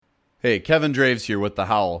Hey, Kevin Draves here with The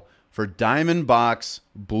Howl for Diamond Box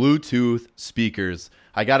Bluetooth speakers.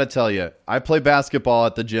 I got to tell you, I play basketball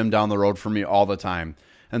at the gym down the road from me all the time.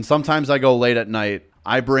 And sometimes I go late at night.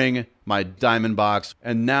 I bring my Diamond Box,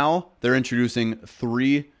 and now they're introducing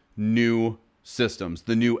 3 new systems.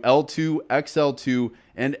 The new L2, XL2,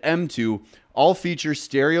 and M2 all feature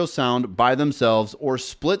stereo sound by themselves or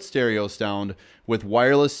split stereo sound with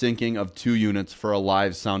wireless syncing of 2 units for a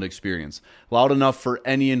live sound experience. Loud enough for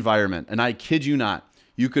any environment. And I kid you not,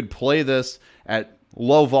 you could play this at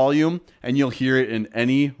low volume and you'll hear it in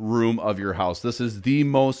any room of your house. This is the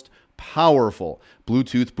most powerful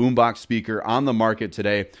Bluetooth boombox speaker on the market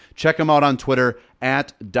today. Check them out on Twitter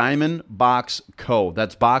at Diamond Box Co.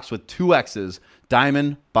 That's box with 2 X's,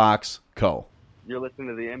 Diamond Box Co. You're listening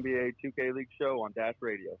to the NBA 2K League show on Dash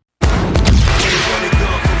Radio. Slams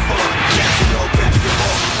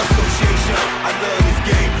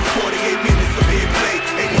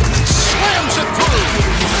it through.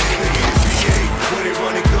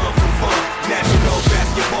 National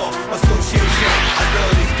Basketball Association. I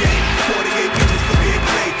love this game. 48 minutes to be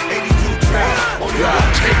played. 82 trades. Only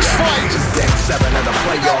one takes flight. Game 7 of the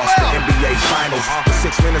playoffs, the NBA Finals. We're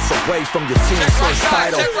 6 minutes away from your team's first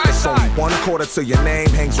title. It's only 1 quarter till your name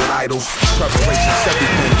hangs with idols. Preparation's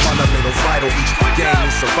everything, fundamentals vital. Each game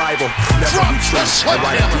is survival. Never be true. I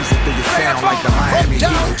ride a diesel through your town like the Miami Heat.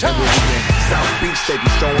 And we'll be in South Beach, they be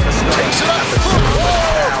showing us love. Takes it up.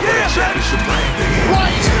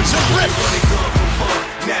 Right to rip.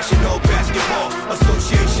 National Basketball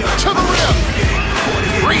Association. To the rim.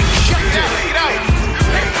 Green, check that lead out.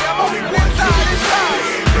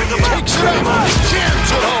 Takes it up.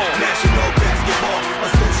 Jams it home. National Basketball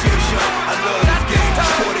Association. I love this game.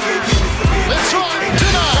 48 minutes to be It's on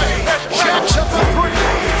tonight. Jacks up the 3.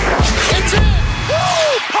 It's in. Woo!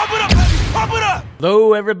 Pump it up, baby. Pump it up.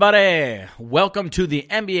 Hello, everybody. Welcome to the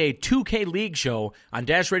NBA 2K League show on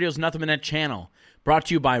Dash Radio's Nothing But Net channel. Brought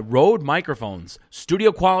to you by Rode Microphones,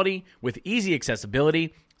 studio quality with easy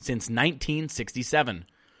accessibility since 1967.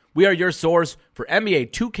 We are your source for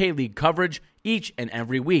NBA 2K League coverage each and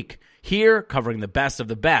every week. Here, covering the best of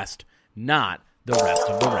the best, not the rest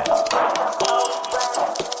of the rest.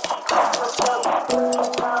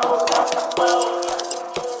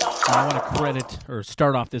 I want to credit or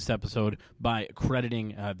start off this episode by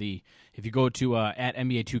crediting if you go to at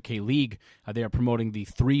NBA 2K League, they are promoting the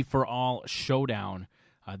 3-for-all showdown.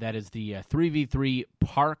 That is the 3v3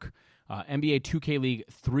 Park NBA 2K League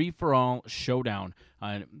 3-for-all showdown.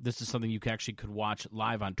 This is something you actually could watch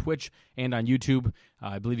live on Twitch and on YouTube.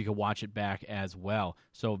 I believe you could watch it back as well.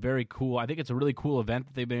 So very cool. I think it's a really cool event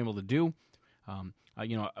that they've been able to do.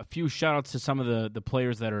 A few shout-outs to some of the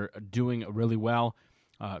players that are doing really well.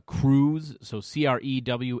 Cruz, so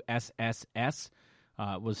CREWSSS,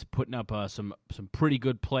 was putting up some pretty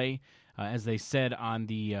good play. As they said on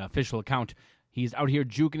the official account, he's out here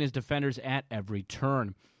juking his defenders at every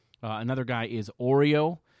turn. Another guy is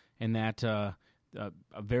Oreo, and that a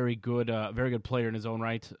very good player in his own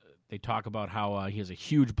right. They talk about how he has a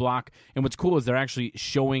huge block. And what's cool is they're actually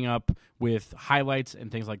showing up with highlights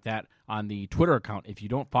and things like that on the Twitter account. If you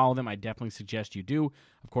don't follow them, I definitely suggest you do.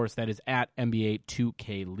 Of course, that is at NBA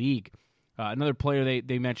 2K League. Another player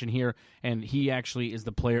they mention here, and he actually is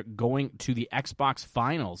the player going to the Xbox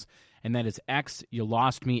Finals, and that is X, You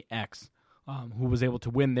Lost Me X, who was able to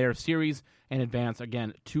win their series and advance,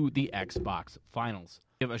 again, to the Xbox Finals.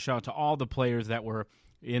 Give a shout-out to all the players that were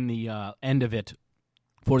in the end of it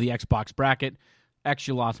for the Xbox bracket. X,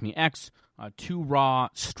 You Lost Me X, 2 Raw,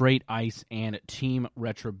 Straight Ice, and Team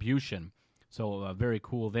Retribution. So very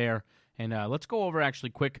cool there. And let's go over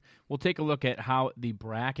actually quick. We'll take a look at how the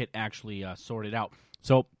bracket actually sorted out.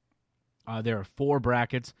 So there are 4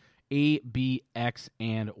 brackets, A, B, X,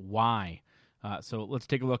 and Y. So let's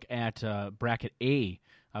take a look at bracket A.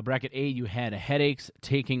 Bracket A, you had Headaches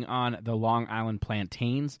taking on the Long Island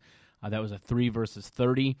Plantains. That was a 3 versus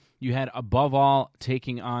 30. You had Above All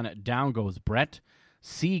taking on Down Goes Brett.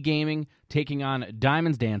 C Gaming taking on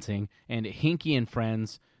Diamonds Dancing. And Hinky and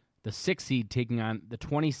Friends, the 6 seed, taking on the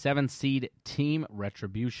 27 seed Team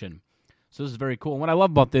Retribution. So this is very cool. And what I love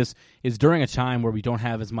about this is during a time where we don't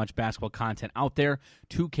have as much basketball content out there,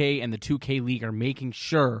 2K and the 2K League are making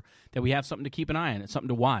sure that we have something to keep an eye on, something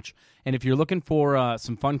to watch. And if you're looking for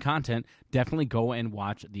some fun content, definitely go and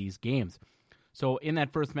watch these games. So in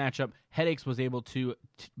that first matchup, Headaches was able to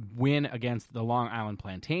win against the Long Island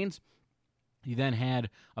Plantains. You then had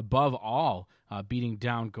Above All beating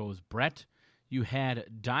Down Goes Brett. You had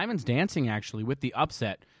Diamonds Dancing, actually, with the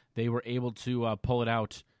upset. They were able to pull it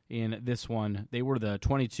out in this one. They were the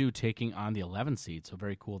 22 taking on the 11 seed, so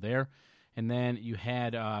very cool there. And then you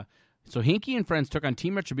had So Hinkie and Friends took on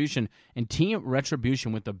Team Retribution, and Team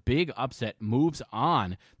Retribution, with the big upset, moves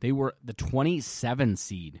on. They were the 27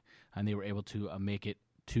 seed, and they were able to make it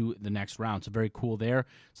to the next round. So very cool there.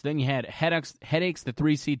 So then you had Headaches, the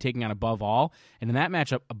 3 seed, taking on Above All. And in that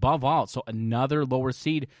matchup, Above All, so another lower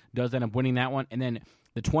seed, does end up winning that one. And then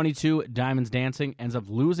the 22, Diamonds Dancing, ends up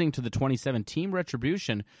losing to the 27, Team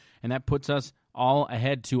Retribution. And that puts us all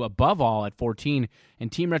ahead to Above All at 14,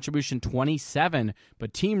 and Team Retribution 27.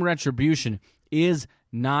 But Team Retribution is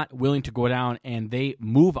not willing to go down, and they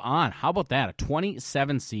move on. How about that? A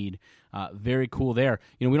 27 seed. Very cool there.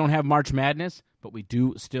 You know, we don't have March Madness, but we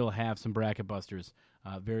do still have some bracket busters.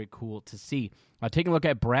 Very cool to see. Taking a look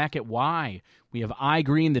at Bracket Y, we have I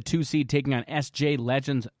Green, the 2 seed, taking on SJ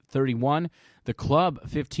Legends 31, the Club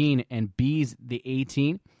 15, and Bees the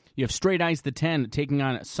 18. You have Straight Ice the 10, taking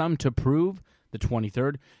on Some to Prove, the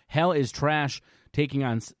 23rd. Hell is Trash, taking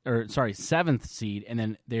on, 7th seed, and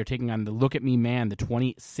then they're taking on the Look at Me Man, the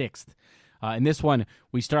 26th. In this one,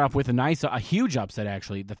 we start off with a huge upset,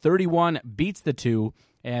 actually. The 31 beats the 2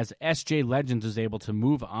 as SJ Legends is able to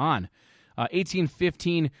move on.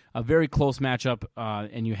 18-15, a very close matchup,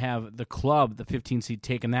 and you have the Club, the 15 seed,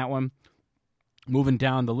 taking that one. Moving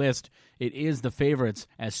down the list, it is the favorites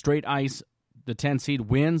as Straight Ice, the 10 seed,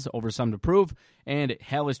 wins over Some to Prove, and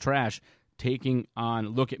Hell is Trash, taking on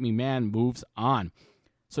Look at Me Man, moves on.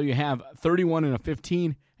 So you have 31 and a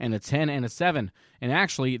 15 and a 10 and a 7. And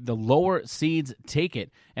actually, the lower seeds take it,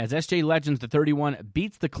 as SJ Legends, the 31,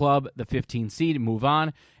 beats the Club, the 15 seed, move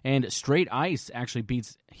on, and Straight Ice actually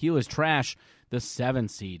beats Hell is Trash, the 7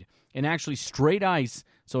 seed. And actually, Straight Ice,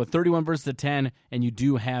 so a 31 versus a 10, and you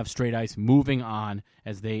do have Straight Ice moving on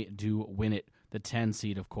as they do win it, the 10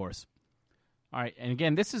 seed, of course. All right, and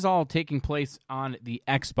again, this is all taking place on the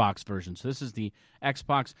Xbox version. So this is the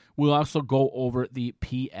Xbox. We'll also go over the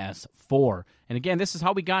PS4. And again, this is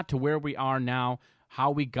how we got to where we are now,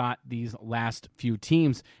 how we got these last few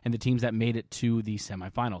teams and the teams that made it to the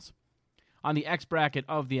semifinals. On the X bracket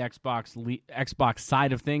of the Xbox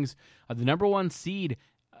side of things, the number 1 seed,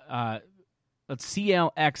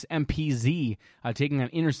 CLXMPZ, taking on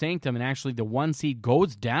Inner Sanctum, and actually the 1 seed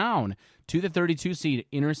goes down to the 32 seed,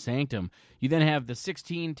 Inner Sanctum. You then have the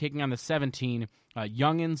 16 taking on the 17,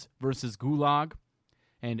 Youngins versus Gulag.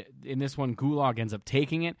 And in this one, Gulag ends up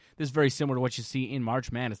taking it. This is very similar to what you see in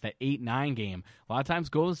March Madness, that 8-9 game. A lot of times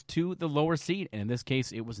goes to the lower seed, and in this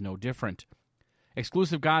case, it was no different.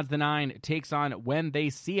 Exclusive Gods, the 9, takes on When They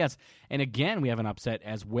See Us. And again, we have an upset,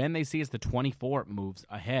 as When They See Us, the 24, moves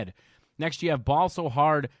ahead. Next, you have Ball So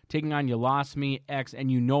Hard taking on You Lost Me X,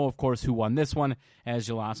 and you know, of course, who won this one, as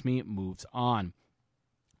You Lost Me moves on.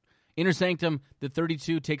 Inner Sanctum, the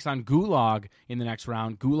 32, takes on Gulag in the next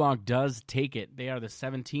round. Gulag does take it. They are the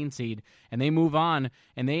 17 seed, and they move on,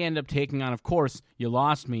 and they end up taking on, of course, You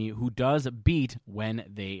Lost Me, who does beat When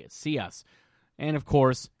They See Us. And, of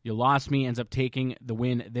course, You Lost Me ends up taking the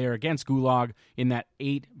win there against Gulag in that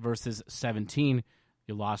 8 versus 17.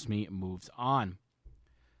 You Lost Me moves on.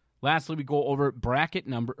 Lastly, we go over bracket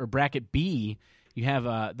B. You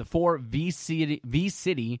have the 4 V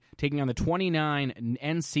City taking on the 29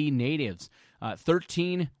 NC Natives.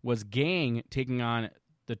 13 was Gang taking on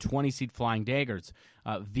the 20 seed Flying Daggers.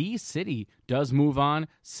 V City does move on.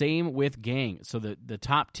 Same with Gang. So the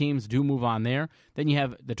top teams do move on there. Then you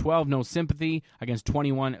have the 12 No Sympathy against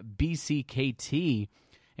 21 BCKT,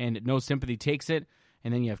 and No Sympathy takes it.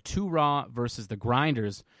 And then you have 2 Raw versus the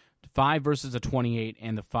Grinders. 5 versus a 28,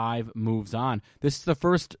 and the 5 moves on. This is the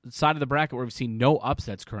first side of the bracket where we've seen no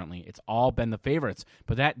upsets currently. It's all been the favorites.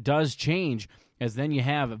 But that does change, as then you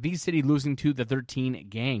have V-City losing to the 13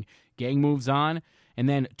 Gang. Gang moves on, and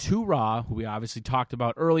then 2 Raw, who we obviously talked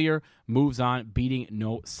about earlier, moves on, beating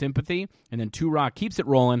No Sympathy. And then 2 Raw keeps it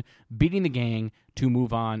rolling, beating the Gang to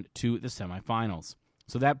move on to the semifinals.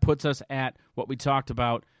 So that puts us at what we talked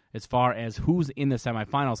about as far as who's in the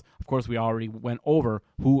semifinals. Of course, we already went over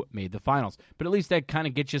who made the finals, but at least that kind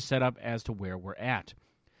of gets you set up as to where we're at.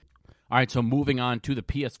 All right, so moving on to the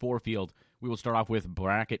PS4 field, we will start off with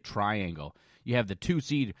Bracket Triangle. You have the 2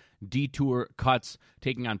 seed Detour Cuts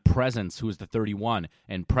taking on Presence, who is the 31,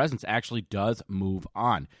 and Presence actually does move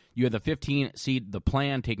on. You have the 15 seed The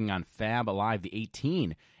Plan taking on Fab Alive, the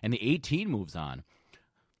 18, and the 18 moves on.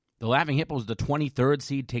 The Laughing Hippos, the 23rd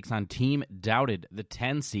seed, takes on Team Doubted, the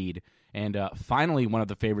 10 seed. And finally, one of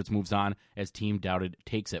the favorites moves on as Team Doubted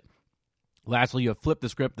takes it. Lastly, you have Flip the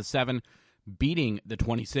Script, the 7, beating the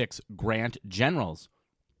 26 Grant Generals.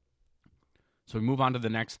 So we move on to the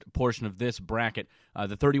next portion of this bracket.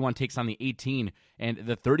 The 31 takes on the 18, and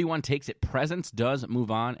the 31 takes it. Presence does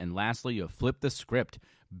move on. And lastly, you have Flip the Script,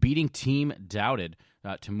 beating Team Doubted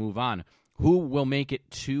to move on. Who will make it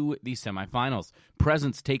to the semifinals?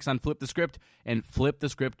 Presence takes on Flip the Script, and Flip the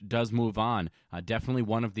Script does move on. Definitely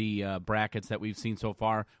one of the brackets that we've seen so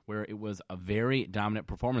far where it was a very dominant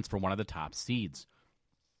performance for one of the top seeds.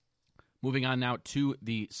 Moving on now to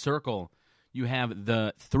the circle, you have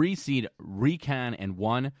the 3 seed Recon and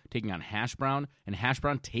 1 taking on Hash Brown, and Hash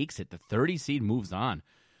Brown takes it. The 30 seed moves on.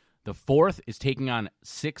 The 4th is taking on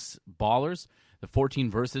 6 Ballers. The 14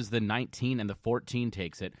 versus the 19, and the 14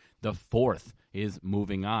 takes it. The 4th is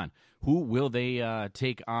moving on. Who will they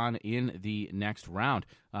take on in the next round?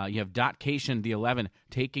 You have Dotcation, the 11,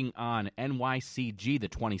 taking on NYCG, the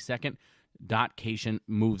 22nd. Dotcation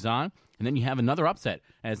moves on. And then you have another upset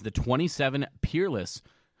as the 27 Peerless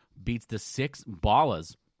beats the 6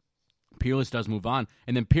 Ballas. Peerless does move on.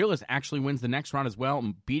 And then Peerless actually wins the next round as well,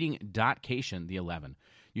 beating Dotcation, the 11.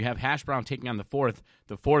 You have Hash Brown taking on the 4th.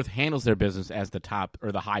 The 4th handles their business as the top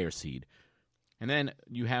or the higher seed. And then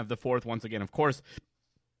you have the 4th once again, of course,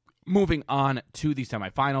 moving on to the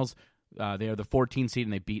semifinals. They are the 14 seed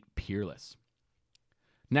and they beat Peerless.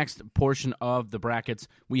 Next portion of the brackets,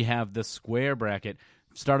 we have the square bracket.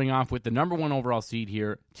 Starting off with the number 1 overall seed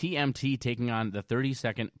here, TMT taking on the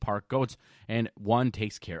 32nd Park Goats, and 1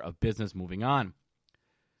 takes care of business moving on.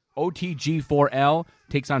 OTG4L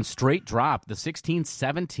takes on Straight Drop, the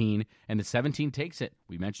 16-17, and the 17 takes it.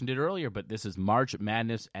 We mentioned it earlier, but this is March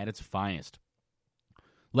Madness at its finest.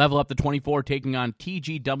 Level Up, the 24, taking on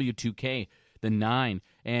TGW2K, the 9,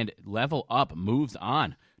 and Level Up moves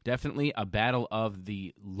on. Definitely a battle of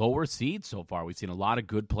the lower seeds so far. We've seen a lot of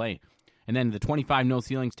good play. And then the 25 No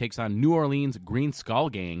Ceilings takes on New Orleans Green Skull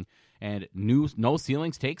Gang, and No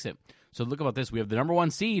Ceilings takes it. So look about this. We have the number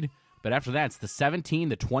 1 seed, but after that, it's the 17,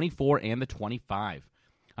 the 24, and the 25.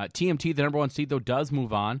 TMT, the number 1 seed, though, does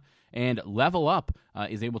move on, and Level Up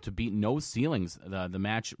is able to beat No Ceilings, the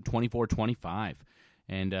match 24-25.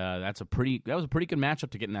 And that was a pretty good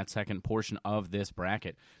matchup to get in that second portion of this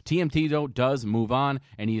bracket. TMT, though, does move on,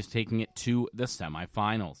 and he is taking it to the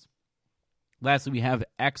semifinals. Lastly, we have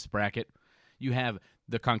X bracket. You have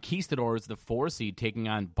the Conquistadors, the 4 seed, taking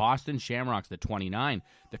on Boston Shamrocks, the 29.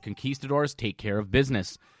 The Conquistadors take care of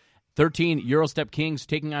business. 13, Eurostep Kings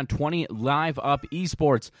taking on 20, Live Up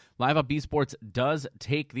Esports. Live Up Esports does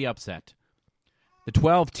take the upset. The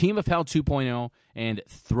 12, Team of Hell 2.0 and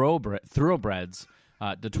Thoroughbreds,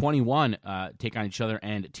 the 21, take on each other,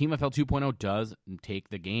 and Team of Hell 2.0 does take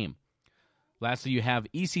the game. Lastly, you have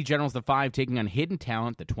EC Generals, the 5, taking on Hidden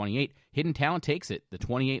Talent, the 28. Hidden Talent takes it. The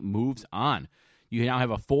 28 moves on. You now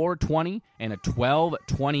have a 4-20 and a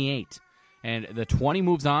 12-28. And the 20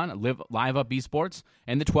 moves on, Live Up Esports,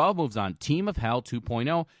 and the 12 moves on, Team of Hell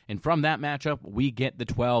 2.0. And from that matchup, we get the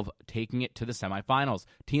 12 taking it to the semifinals.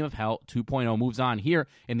 Team of Hell 2.0 moves on here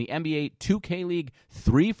in the NBA 2K League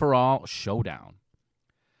 3-for-all showdown.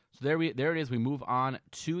 So there it is. We move on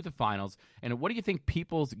to the finals. And what do you think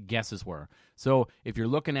people's guesses were? So if you're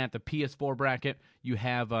looking at the PS4 bracket, you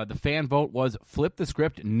have the fan vote was Flip the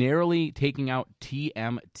Script, narrowly taking out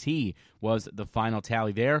TMT was the final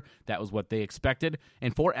tally there. That was what they expected.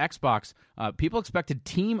 And for Xbox, people expected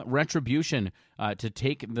Team Retribution to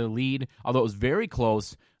take the lead, although it was very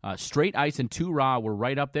close. Straight Ice and 2 Raw were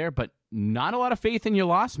right up there, but not a lot of faith in You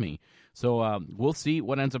Lost Me. So we'll see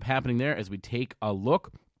what ends up happening there as we take a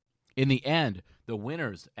look. In the end, the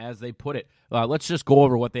winners, as they put it, let's just go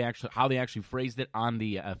over how they actually phrased it on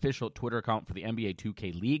the official Twitter account for the NBA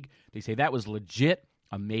 2K League. They say that was legit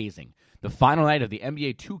amazing. The final night of the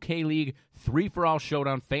NBA 2K League 3-for-all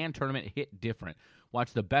showdown fan tournament hit different.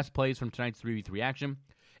 Watch the best plays from tonight's 3v3 action.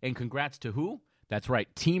 And congrats to who? That's right,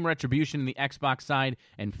 Team Retribution on the Xbox side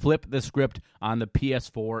and Flip the Script on the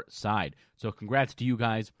PS4 side. So congrats to you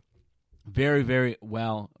guys. Very, very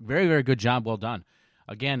well. Very, very good job. Well done.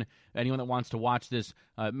 Again, anyone that wants to watch this,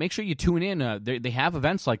 make sure you tune in. They have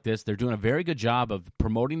events like this. They're doing a very good job of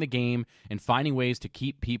promoting the game and finding ways to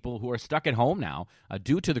keep people who are stuck at home now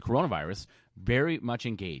due to the coronavirus very much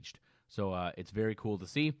engaged. So it's very cool to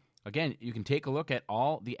see. Again, you can take a look at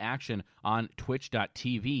all the action on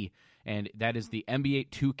twitch.tv, and that is the NBA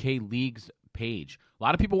 2K Leagues page. A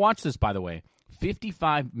lot of people watch this, by the way.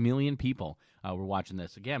 55 million people were watching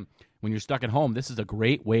this. Again, when you're stuck at home, this is a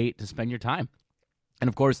great way to spend your time. And,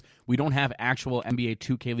 of course, we don't have actual NBA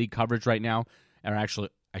 2K League coverage right now, or actually,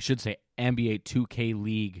 I should say NBA 2K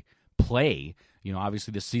League play. You know,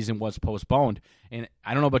 obviously the season was postponed. And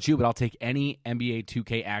I don't know about you, but I'll take any NBA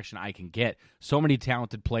 2K action I can get. So many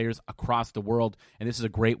talented players across the world, and this is a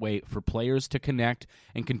great way for players to connect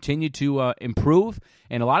and continue to improve.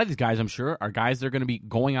 And a lot of these guys, I'm sure, are guys that are going to be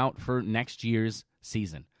going out for next year's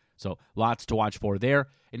season. So lots to watch for there.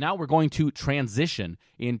 And now we're going to transition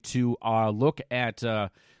into our look at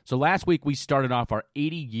So last week we started off our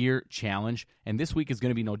 80-year challenge, and this week is going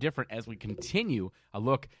to be no different as we continue a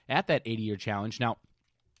look at that 80-year challenge. Now,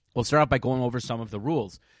 we'll start off by going over some of the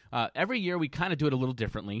rules. Every year we kind of do it a little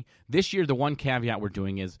differently. This year, the one caveat we're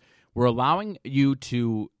doing is we're allowing you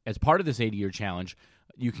to, as part of this 80-year challenge,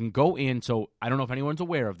 you can go in. So I don't know if anyone's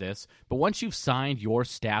aware of this, but once you've signed your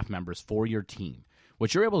staff members for your team,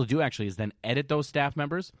 what you're able to do actually is then edit those staff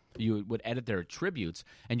members. You would edit their attributes,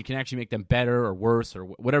 and you can actually make them better or worse or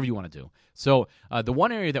whatever you want to do. So the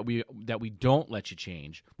one area that we don't let you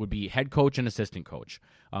change would be head coach and assistant coach.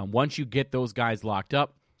 Once you get those guys locked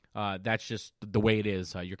up, that's just the way it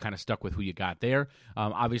is. You're kind of stuck with who you got there.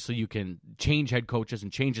 Obviously, you can change head coaches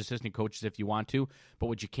and change assistant coaches if you want to, but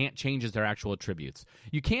what you can't change is their actual attributes.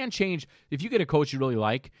 You can change if you get a coach you really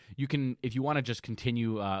like. You can, if you want to just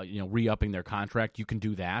continue, re-upping their contract, you can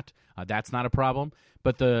do that. That's not a problem.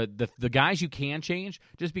 But the guys you can change,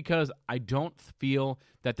 just because I don't feel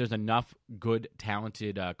that there's enough good,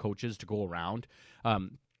 talented coaches to go around, or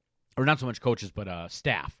not so much coaches, but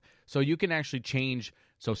staff. So you can actually change.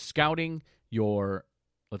 So scouting, your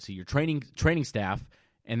training staff,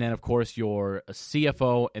 and then, of course, your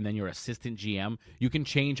CFO, and then your assistant GM. You can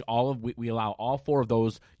change we allow all four of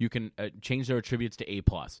those. You can change their attributes to A+,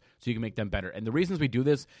 so you can make them better. And the reasons we do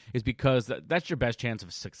this is because that's your best chance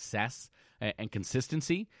of success and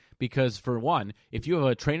consistency. Because, for one, if you have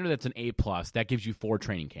a trainer that's an A+, that gives you 4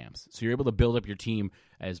 training camps. So you're able to build up your team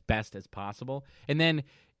as best as possible. And then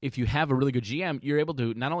if you have a really good GM, you're able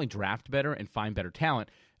to not only draft better and find better talent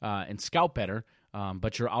and scout better,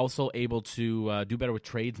 but you're also able to do better with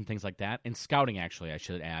trades and things like that. And scouting, actually, I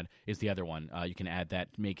should add, is the other one. You can add that,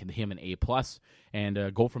 make him an A+,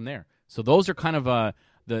 and go from there. So those are kind of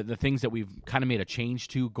the things that we've kind of made a change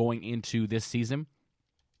to going into this season.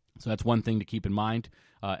 So that's one thing to keep in mind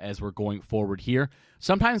as we're going forward here.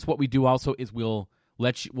 Sometimes what we do also is we'll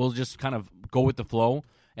just kind of go with the flow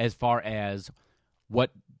as far as what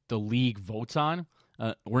the league votes on.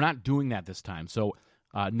 We're not doing that this time. So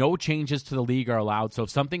no changes to the league are allowed. So if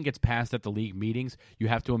something gets passed at the league meetings, you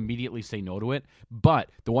have to immediately say no to it. But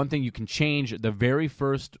the one thing you can change, the very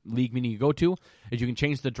first league meeting you go to, is you can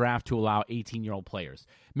change the draft to allow 18-year-old players.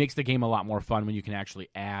 Makes the game a lot more fun when you can actually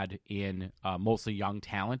add in mostly young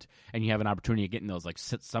talent, and you have an opportunity of getting those like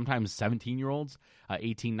sometimes 17-year-olds,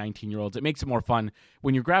 18, 19-year-olds. It makes it more fun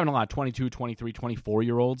when you're grabbing a lot of 22, 23,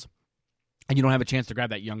 24-year-olds. And you don't have a chance to grab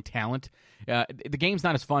that young talent. The game's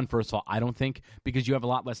not as fun, first of all, I don't think, because you have a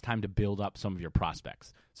lot less time to build up some of your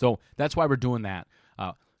prospects. So that's why we're doing that.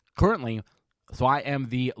 Currently, so I am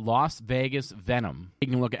the Las Vegas Venom.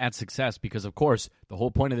 Taking a look at success because, of course, the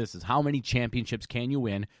whole point of this is how many championships can you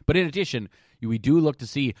win. But in addition, we do look to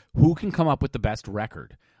see who can come up with the best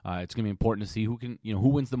record. It's going to be important to see who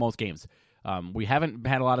wins the most games. We haven't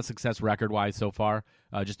had a lot of success record-wise so far,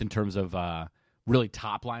 just in terms of really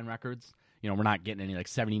top-line records. We're not getting any like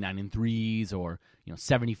 79 and 3s or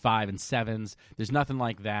 75 and 7s. There's nothing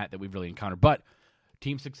like that we've really encountered. But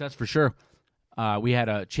team success for sure. We had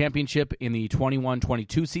a championship in the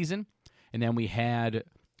 21-22 season, and then we had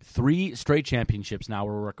 3 straight championships now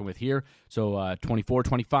we're working with here. So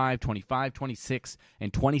 24-25, 25-26,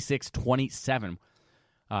 and 26-27.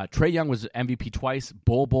 Trae Young was MVP twice,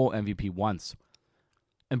 Bol MVP once.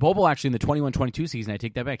 And Bol actually in the 21-22 season, I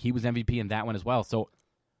take that back, he was MVP in that one as well. So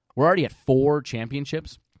we're already at 4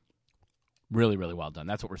 championships. Really, really well done.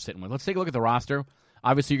 That's what we're sitting with. Let's take a look at the roster.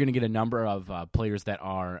 Obviously, you're going to get a number of players that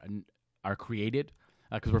are created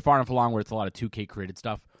because we're far enough along where it's a lot of 2K created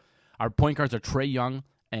stuff. Our point guards are Trae Young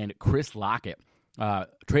and Chris Lockett. Trae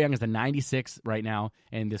Young is a 96 right now,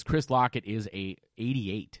 and this Chris Lockett is a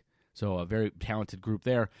 88. So a very talented group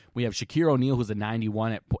there. We have Shaquille O'Neal, who's a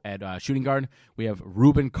 91 at shooting guard. We have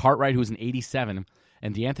Ruben Cartwright, who's an 87,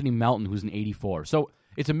 and DeAnthony Melton, who's an 84. So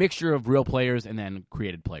it's a mixture of real players and then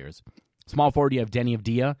created players. Small forward, you have Denny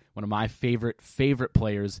Avdia, one of my favorite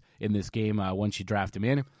players in this game once you draft him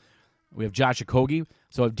in. We have Josh Okogie.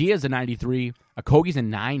 So Avdia's a 93, Okogie's a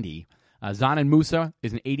 90, Zanan Musa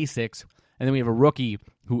is an 86, and then we have a rookie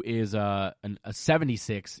who is a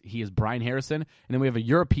 76. He is Brian Harrison. And then we have a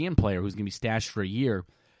European player who's going to be stashed for a year.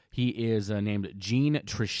 He is named Jean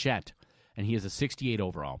Trichette, and he is a 68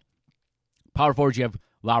 overall. Power forward, you have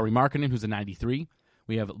Lauri Markkanen, who's a 93.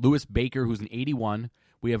 We have Lewis Baker, who's an 81.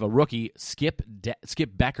 We have a rookie, Skip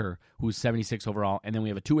Becker, who's 76 overall. And then we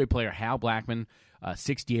have a two-way player, Hal Blackman,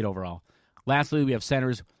 68 overall. Lastly, we have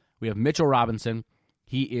centers. We have Mitchell Robinson.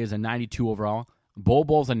 He is a 92 overall.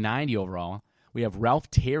 Bol's a 90 overall. We have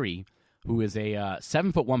Ralph Terry, who is a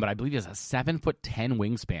 7'1", but I believe he has a 7'10"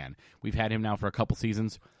 wingspan. We've had him now for a couple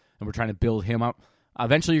seasons, and we're trying to build him up.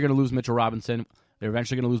 Eventually, you're going to lose Mitchell Robinson. They're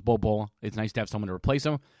eventually going to lose Bo. It's nice to have someone to replace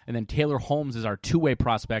him. And then Taylor Holmes is our two-way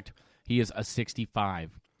prospect. He is a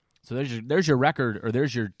 65. So there's your record, or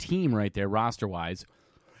there's your team right there, roster-wise.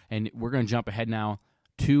 And we're going to jump ahead now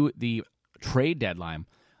to the trade deadline.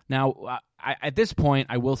 Now, at this point,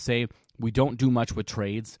 I will say we don't do much with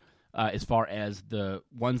trades as far as the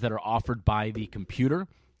ones that are offered by the computer.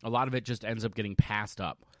 A lot of it just ends up getting passed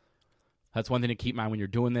up. That's one thing to keep in mind when you're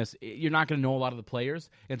doing this. You're not going to know a lot of the players,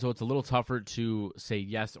 and so it's a little tougher to say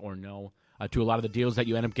yes or no to a lot of the deals that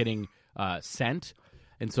you end up getting sent.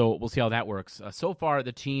 And so we'll see how that works. So far,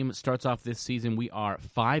 the team starts off this season, we are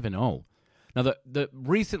 5-0. Now, the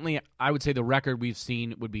recently, I would say the record we've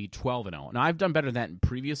seen would be 12-0. Now, I've done better than that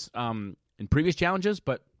in previous challenges,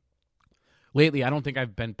 but lately, I don't think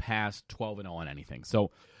I've been past 12-0 on anything.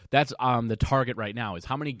 So that's the target right now, is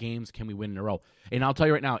how many games can we win in a row. And I'll tell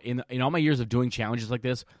you right now, in all my years of doing challenges like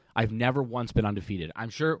this, I've never once been undefeated. I'm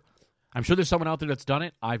sure there's someone out there that's done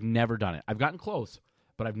it. I've never done it. I've gotten close,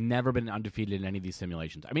 but I've never been undefeated in any of these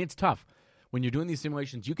simulations. I mean, it's tough. When you're doing these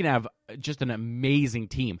simulations, you can have just an amazing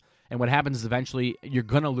team. And what happens is eventually you're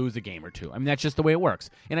going to lose a game or two. I mean, that's just the way it works.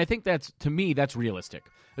 And I think to me, that's realistic.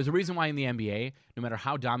 There's a reason why in the NBA, no matter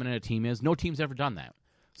how dominant a team is, no team's ever done that.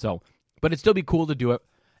 So, but it'd still be cool to do it.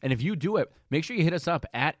 And if you do it, make sure you hit us up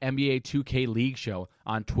at NBA 2K League Show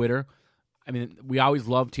on Twitter. I mean, we always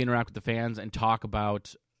love to interact with the fans and talk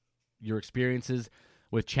about your experiences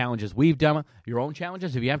with challenges we've done, your own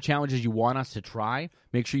challenges. If you have challenges you want us to try,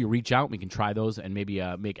 make sure you reach out. We can try those and maybe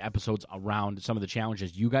make episodes around some of the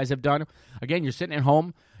challenges you guys have done. Again, you're sitting at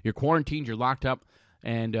home, you're quarantined, you're locked up,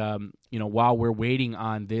 and while we're waiting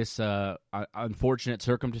on this unfortunate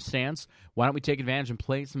circumstance, why don't we take advantage and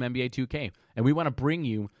play some NBA 2K? And we want to bring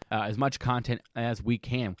you as much content as we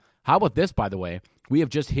can. How about this, by the way? We have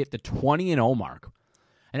just hit the 20-0 mark.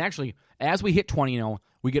 And actually, as we hit 20-0,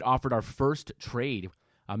 we get offered our first trade.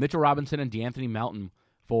 Mitchell Robinson and DeAnthony Melton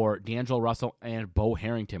for D'Angelo Russell and Bo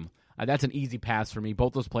Harrington. That's an easy pass for me.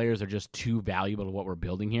 Both those players are just too valuable to what we're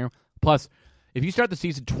building here. Plus, if you start the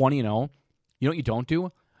season 20-0, you know what you don't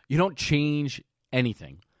do? You don't change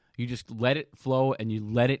anything. You just let it flow and you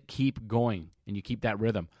let it keep going and you keep that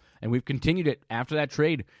rhythm. And we've continued it after that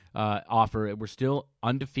trade offer. We're still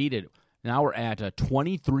undefeated. Now we're at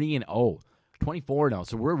 23-0, 24-0.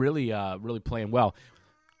 So we're really playing well.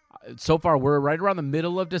 So far, we're right around the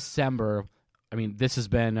middle of December. I mean, this has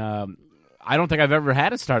been I don't think I've ever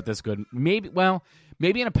had a start this good. Maybe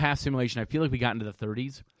in a past simulation, I feel like we got into the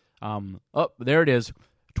 30s. There it is,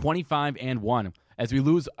 25-1. As we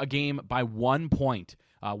lose a game by 1 point,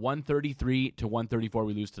 133 to 134,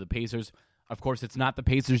 we lose to the Pacers. Of course, it's not the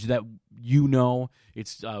Pacers that you know.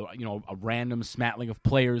 It's a random smattering of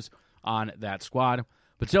players on that squad.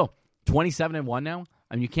 But still, 27-1 now.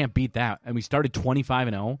 I mean, you can't beat that. And we started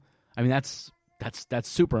 25-0. I mean, that's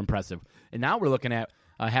super impressive. And now we're looking at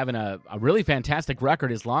having a really fantastic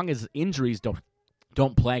record as long as injuries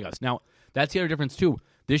don't plague us. Now, that's the other difference, too.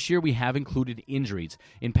 This year, we have included injuries.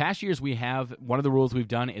 In past years, one of the rules we've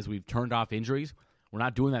done is we've turned off injuries. We're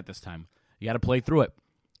not doing that this time. You got to play through it.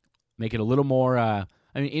 Make it a little more,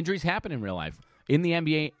 injuries happen in real life. In the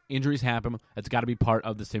NBA, injuries happen. That's got to be part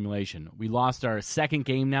of the simulation. We lost our second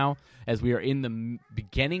game now as we are in the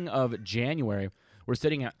beginning of January. We're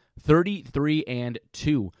sitting at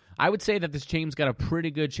 33-2. I would say that this team's got a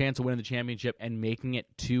pretty good chance of winning the championship and making it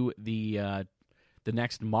to the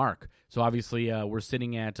next mark. So obviously, we're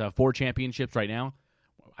sitting at 4 championships right now.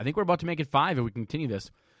 I think we're about to make it 5 if we continue this.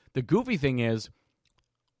 The goofy thing is,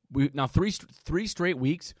 now three straight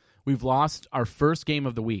weeks, we've lost our first game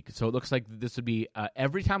of the week. So it looks like this would be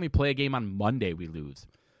every time we play a game on Monday, we lose.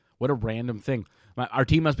 What a random thing. Our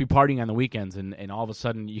team must be partying on the weekends, and all of a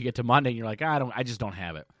sudden you get to Monday and you're like, I just don't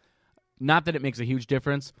have it. Not that it makes a huge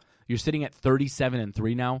difference. You're sitting at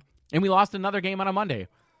 37-3 now, and we lost another game on a Monday.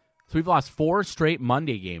 So we've lost 4 straight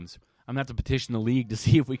Monday games. I'm going to have to petition the league to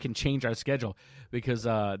see if we can change our schedule because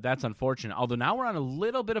that's unfortunate. Although now we're on a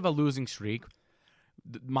little bit of a losing streak.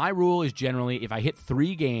 My rule is generally if I hit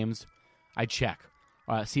 3 games, I check,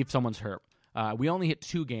 see if someone's hurt. We only hit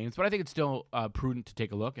 2 games, but I think it's still prudent to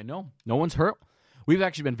take a look. And no one's hurt. We've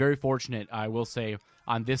actually been very fortunate, I will say,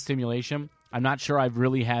 on this simulation. I'm not sure I've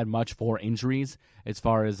really had much for injuries as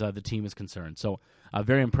far as the team is concerned. So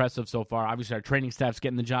very impressive so far. Obviously, our training staff's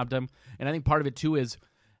getting the job done. And I think part of it, too, is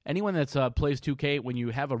anyone that plays 2K, when you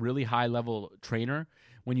have a really high-level trainer,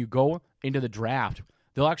 when you go into the draft,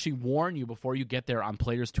 they'll actually warn you before you get there on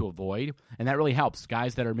players to avoid, and that really helps.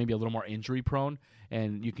 Guys that are maybe a little more injury-prone,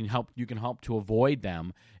 and you can help to avoid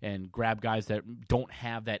them and grab guys that don't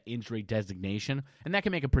have that injury designation, and that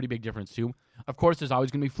can make a pretty big difference, too. Of course, there's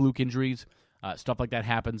always going to be fluke injuries. Stuff like that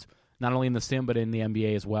happens not only in the sim but in the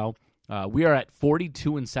NBA as well. We are at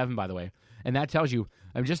 42-7, by the way, and that tells you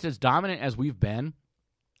just as dominant as we've been.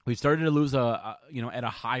 We started to lose at a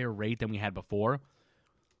higher rate than we had before,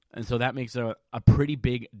 and so that makes a pretty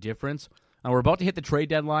big difference. Now we're about to hit the trade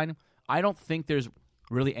deadline. I don't think there's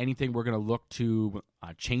really anything we're going to look to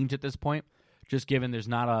change at this point. Just given there's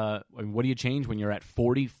not what do you change when you're at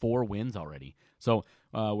 44 wins already? So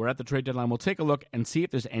we're at the trade deadline. We'll take a look and see if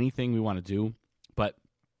there's anything we want to do. But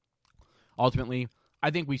ultimately, I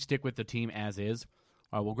think we stick with the team as is.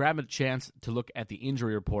 We'll grab a chance to look at the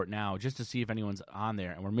injury report now just to see if anyone's on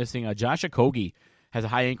there. And we're missing Josh Okogie has a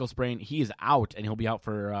high ankle sprain. He is out, and he'll be out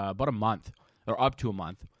for about a month or up to a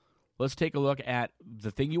month. Let's take a look at the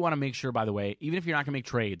thing you want to make sure, by the way, even if you're not going to make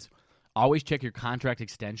trades, always check your contract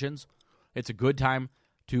extensions. It's a good time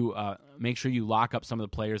to make sure you lock up some of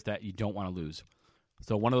the players that you don't want to lose.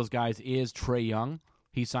 So one of those guys is Trae Young.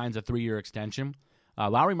 He signs a 3-year extension.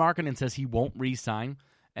 Lauri Markkanen says he won't re-sign,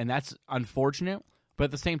 and that's unfortunate. But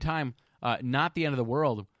at the same time, not the end of the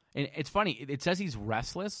world. And it's funny. It says he's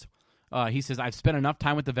restless. He says, I've spent enough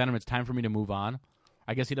time with the Venom. It's time for me to move on.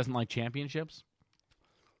 I guess he doesn't like championships.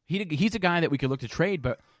 He's a guy that we could look to trade,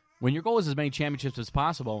 but when your goal is as many championships as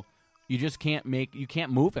possible, you just can't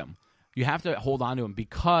move him. You have to hold on to him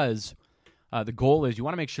because the goal is you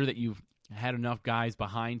want to make sure that you've had enough guys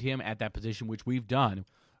behind him at that position, which we've done.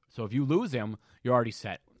 So if you lose him, you're already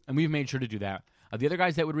set. And we've made sure to do that. The other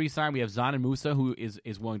guys that would re-sign, we have Zan and Musa, who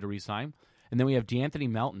is willing to re-sign. And then we have D'Anthony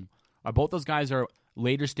Melton. Both those guys are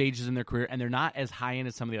later stages in their career, and they're not as high-end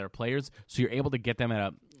as some of the other players, so you're able to get them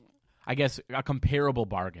at a comparable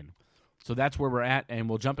bargain. So that's where we're at, and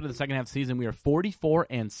we'll jump into the second half of the season. We are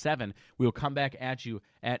 44-7. We will come back at you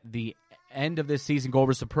at the end of this season, go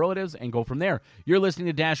over superlatives, and go from there. You're listening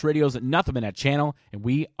to Dash Radio's Nothing But Net channel, and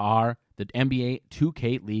we are the NBA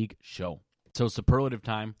 2K League show. So superlative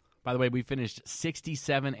time. By the way, we finished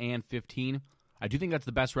 67-15. I do think that's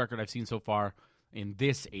the best record I've seen so far in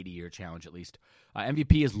this 80-year challenge, at least.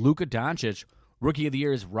 MVP is Luka Doncic. Rookie of the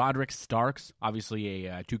Year is Roderick Starks, obviously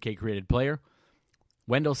a 2K-created player.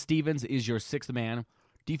 Wendell Stevens is your sixth man.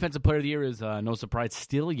 Defensive Player of the Year is, no surprise,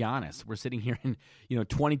 still Giannis. We're sitting here in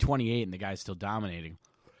 2028, and the guy's still dominating.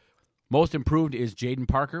 Most Improved is Jaden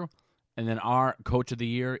Parker. And then our Coach of the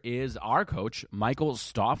Year is our coach, Michael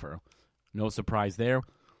Stauffer. No surprise there.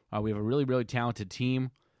 We have a really, really talented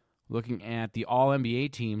team. Looking at the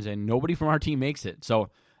All-NBA teams, and nobody from our team makes it. So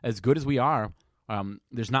as good as we are,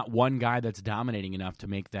 there's not one guy that's dominating enough to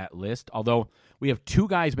make that list. Although we have two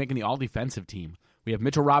guys making the All-Defensive team. We have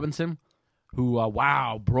Mitchell Robinson, who,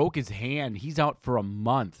 broke his hand. He's out for a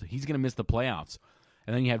month. He's going to miss the playoffs.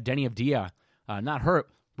 And then you have Denny Avdia, not hurt,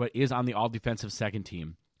 but is on the All-Defensive second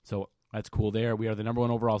team. So that's cool there. We are the number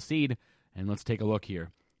 1 overall seed, and let's take a look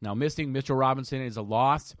here. Now, missing Mitchell Robinson is a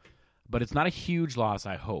loss, but it's not a huge loss,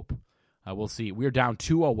 I hope. We'll see. We are down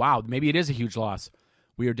 2-0. Wow, maybe it is a huge loss.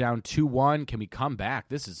 We are down 2-1. Can we come back?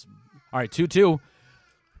 This is all right, 2-2.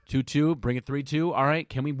 2-2, bring it 3-2. All right,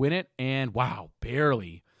 can we win it? And, wow,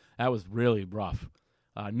 barely. That was really rough.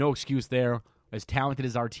 No excuse there. As talented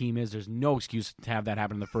as our team is, there's no excuse to have that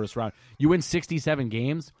happen in the first round. You win 67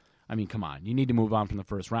 games? I mean, come on. You need to move on from the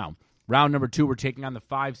first round. Round number 2, we're taking on the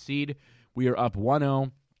 5 seed. We are up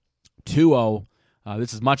 1-0, 2-0.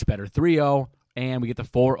 This is much better. 3-0, and we get the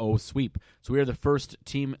 4-0 sweep. So we are the first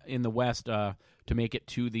team in the West to make it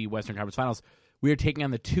to the Western Conference Finals. We are taking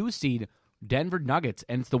on the 2 seed, Denver Nuggets,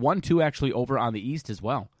 and it's the 1-2 actually over on the East as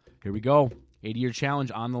well. Here we go. 80-year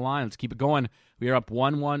challenge on the line. Let's keep it going. We are up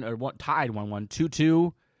 1-1, or tied 1-1,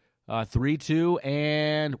 2-2, 3-2,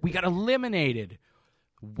 and we got eliminated.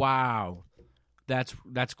 Wow.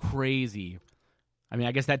 That's crazy. I mean,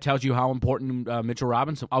 I guess that tells you how important Mitchell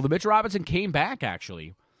Robinson. Although Mitchell Robinson came back,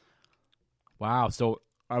 actually. Wow. So,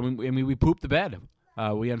 we pooped the bed.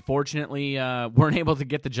 We unfortunately weren't able to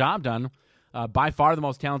get the job done. By far the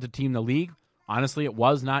most talented team in the league. Honestly, it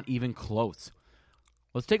was not even close.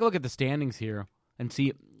 Let's take a look at the standings here and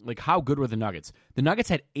see how good were the Nuggets. The Nuggets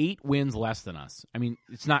had 8 wins less than us. I mean,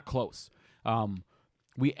 it's not close.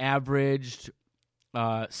 We averaged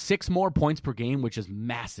 6 more points per game, which is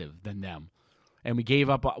massive than them. And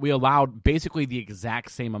we allowed basically the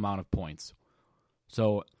exact same amount of points.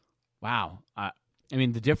 So, wow. The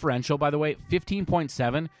differential, by the way,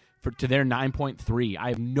 15.7 to their 9.3. I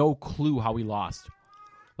have no clue how we lost.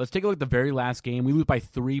 Let's take a look at the very last game. We lose by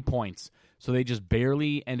 3 points. So they just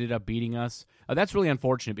barely ended up beating us. That's really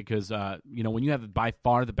unfortunate because, when you have by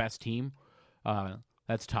far the best team,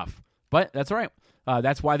 that's tough. But that's all right.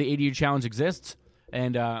 That's why the 80-year challenge exists.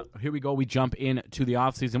 And here we go. We jump into the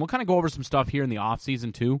offseason. We'll kind of go over some stuff here in the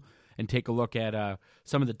offseason, too, and take a look at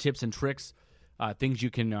some of the tips and tricks things you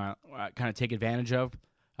can kind of take advantage of.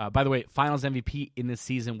 By the way, Finals MVP in this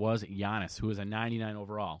season was Giannis, who is a 99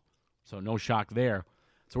 overall. So no shock there.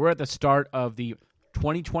 So we're at the start of the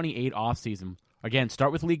 2028 offseason. Again,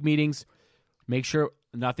 start with league meetings. Make sure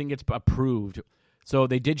nothing gets approved. So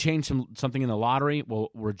they did change something in the lottery. We'll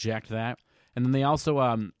reject that. And then they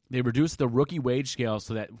also they reduced the rookie wage scale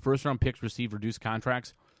so that first-round picks receive reduced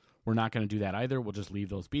contracts. We're not going to do that either. We'll just leave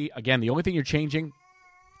those be. Again, the only thing you're changing,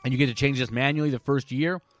 and you get to change this manually the first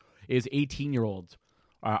year, is 18-year-olds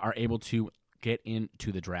are able to get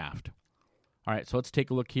into the draft. All right, so let's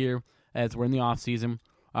take a look here as we're in the offseason.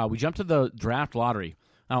 We jump to the draft lottery.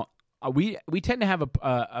 Now, we tend to have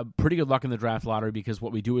a pretty good luck in the draft lottery because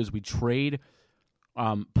what we do is we trade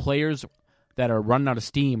players that are running out of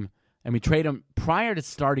steam, and we trade them prior to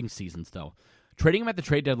starting seasons, though. Trading them at the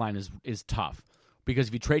trade deadline is tough because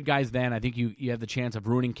if you trade guys then, I think you have the chance of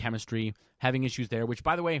ruining chemistry, having issues there, which,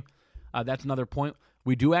 by the way, that's another point.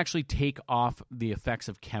 We do actually take off the effects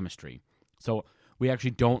of chemistry. So we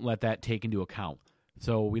actually don't let that take into account.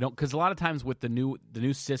 So we don't, because a lot of times with the new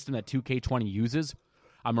system that 2K20 uses,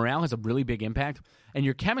 morale has a really big impact, and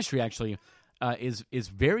your chemistry actually is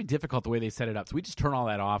very difficult the way they set it up. So we just turn all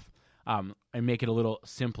that off and make it a little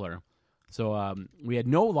simpler. So we had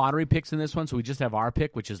no lottery picks in this one, so we just have our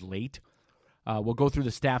pick, which is late. We'll go through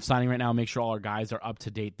the staff signing right now, make sure all our guys are up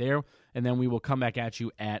to date there, and then we will come back at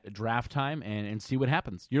you at draft time and see what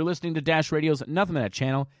happens. You're listening to Dash Radio's Nothing But That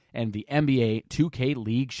channel and the NBA 2K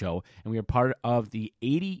League show, and we are part of the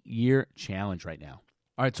 80-year challenge right now.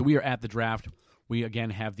 All right, so we are at the draft. We, again,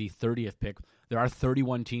 have the 30th pick. There are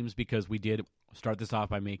 31 teams because we did start this off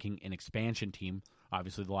by making an expansion team,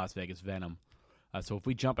 obviously the Las Vegas Venom. So if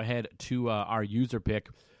we jump ahead to our user pick,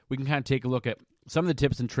 we can kind of take a look at some of the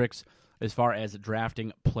tips and tricks as far as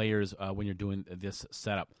drafting players when you're doing this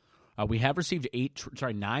setup. We have received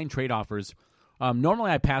 9 trade offers.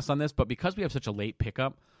 Normally I pass on this, but because we have such a late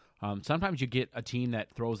pickup, sometimes you get a team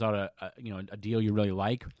that throws out a deal you really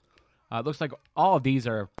like. It looks like all of these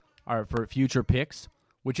are for future picks,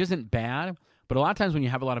 which isn't bad, but a lot of times when you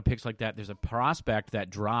have a lot of picks like that, there's a prospect that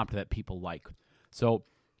dropped that people like. So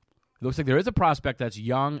it looks like there is a prospect that's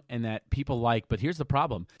young and that people like, but here's the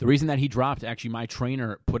problem. The reason that he dropped, actually my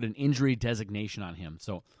trainer put an injury designation on him,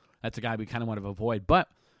 so that's a guy we kind of want to avoid. But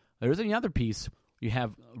there's another piece. You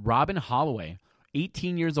have Robin Holloway,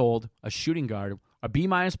 18 years old, a shooting guard, a B-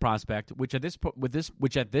 prospect, which at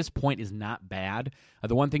this point is not bad.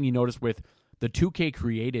 The one thing you notice with the 2K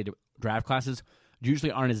created draft classes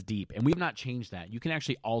usually aren't as deep, and we've not changed that. You can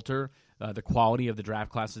actually alter the quality of the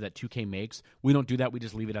draft classes that 2K makes. We don't do that. We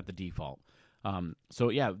just leave it at the default. So,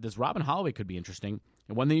 yeah, this Robin Holloway could be interesting.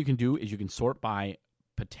 And one thing you can do is you can sort by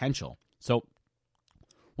potential. So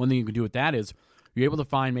one thing you can do with that is you're able to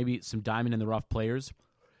find maybe some diamond in the rough players.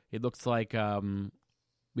 It looks like we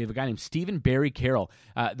have a guy named Stephen Barry Carroll.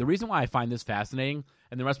 The reason why I find this fascinating,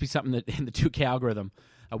 and there must be something that in the 2K algorithm,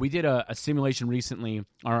 we did a simulation recently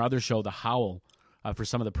on our other show, The Howl, for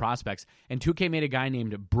some of the prospects, and 2K made a guy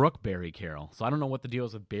named Brooke Barry Carroll. So I don't know what the deal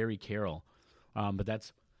is with Barry Carroll, but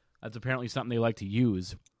that's apparently something they like to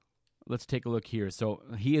use. Let's take a look here. So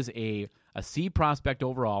he is a C prospect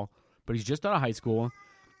overall, but he's just out of high school.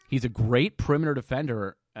 He's a great perimeter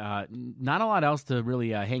defender. Not a lot else to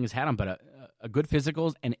really hang his hat on, but a good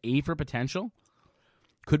physicals and A for potential.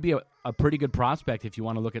 Could be a pretty good prospect if you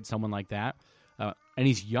want to look at someone like that. And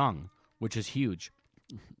he's young, which is huge.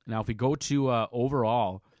 Now, if we go to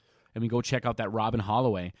overall and we go check out that Robin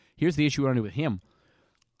Holloway, here's the issue we're running with him.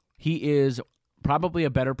 He is probably a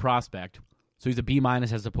better prospect, so he's a B-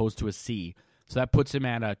 as opposed to a C. So that puts him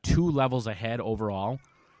at 2 levels ahead overall.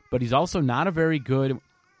 But he's also not a very good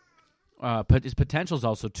his potential is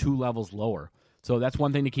also 2 levels lower. So that's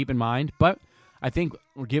one thing to keep in mind. But I think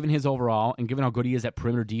we're given his overall and given how good he is at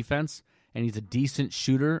perimeter defense, and he's a decent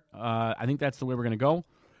shooter, I think that's the way we're going to go.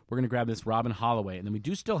 We're going to grab this Robin Holloway. And then we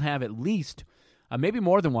do still have at least, maybe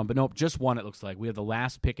more than one, but nope, just one it looks like. We have the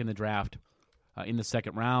last pick in the draft in the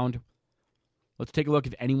second round. Let's take a look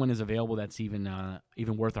if anyone is available that's even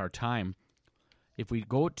worth our time. If we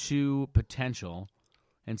go to potential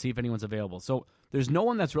and see if anyone's available. So there's no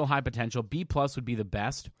one that's real high potential. B+ would be the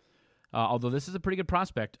best, although this is a pretty good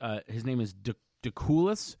prospect. His name is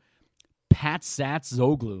Dekulis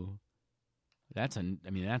Patsatzoglu. That's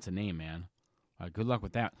a name, man. Good luck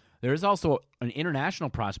with that. There is also an international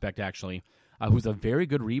prospect, actually, who's a very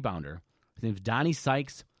good rebounder. His name's Donnie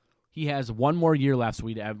Sykes. He has one more year left, so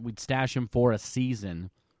we'd stash him for a season.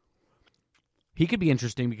 He could be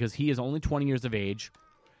interesting because he is only 20 years of age,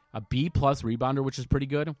 a B+ rebounder, which is pretty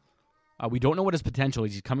good. We don't know what his potential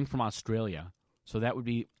is. He's coming from Australia, so that would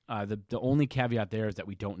be the only caveat there is that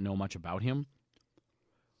we don't know much about him.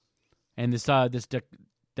 And this Dekulis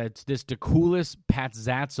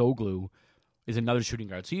Patzatsoglu is another shooting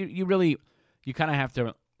guard. So you kind of have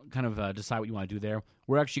to decide what you want to do there.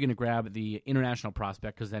 We're actually going to grab the international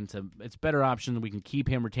prospect because then it's a better option. We can keep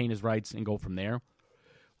him, retain his rights, and go from there.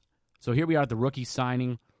 So here we are at the rookie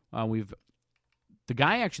signing. We've the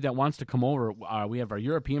guy actually that wants to come over. We have our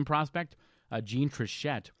European prospect, Jean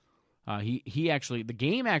Trichette. The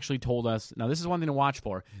game actually told us. Now this is one thing to watch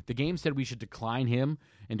for. The game said we should decline him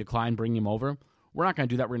and decline bringing him over. We're not going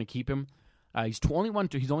to do that. We're going to keep him. He's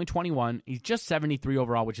He's only 21. He's just 73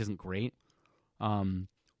 overall, which isn't great.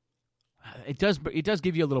 It does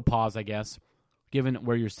give you a little pause, I guess, given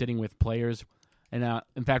where you're sitting with players. And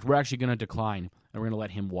in fact, we're actually going to decline, and we're going to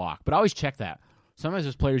let him walk. But always check that. Sometimes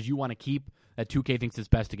there's players you want to keep that 2K thinks it's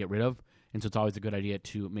best to get rid of, and so it's always a good idea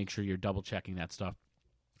to make sure you're double-checking that stuff.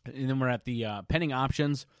 And then we're at the pending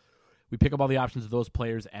options. We pick up all the options of those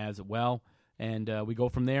players as well, and we go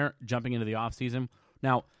from there, jumping into the offseason.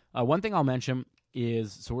 Now, one thing I'll mention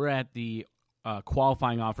is, so we're at the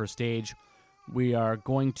qualifying offer stage. We are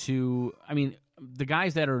going to, the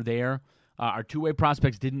guys that are there, our two-way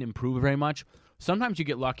prospects didn't improve very much. Sometimes you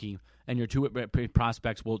get lucky, and your two-way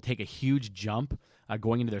prospects will take a huge jump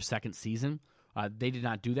going into their second season. They did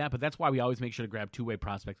not do that, but that's why we always make sure to grab two-way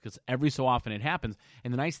prospects, because every so often it happens.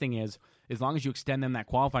 And the nice thing is, as long as you extend them that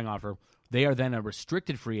qualifying offer, they are then a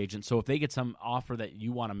restricted free agent. So if they get some offer that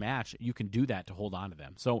you want to match, you can do that to hold on to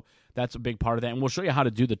them. So that's a big part of that. And we'll show you how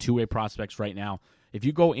to do the two-way prospects right now. If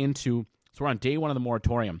you go into, so we're on day one of the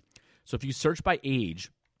moratorium. So if you search by age,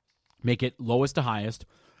 make it lowest to highest,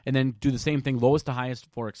 and then do the same thing, lowest to highest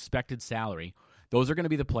for expected salary. Those are going to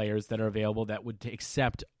be the players that are available that would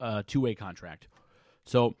accept a two-way contract.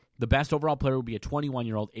 So the best overall player would be a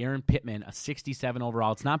 21-year-old Aaron Pittman, a 67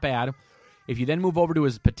 overall. It's not bad. If you then move over to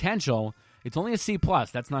his potential, it's only a C+.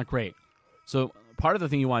 That's not great. So part of the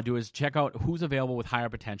thing you want to do is check out who's available with higher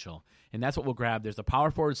potential, and that's what we'll grab. There's a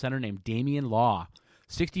power forward center named Damian Law,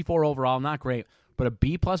 64 overall, not great, but a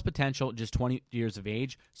B+ potential, just 20 years of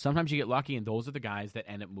age. Sometimes you get lucky, and those are the guys that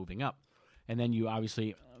end up moving up. And then you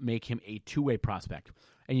obviously make him a two-way prospect.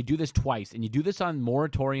 And you do this twice. And you do this on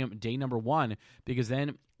moratorium day number 1, because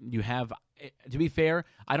then you have, to be fair,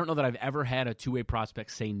 I don't know that I've ever had a two-way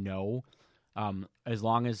prospect say no, as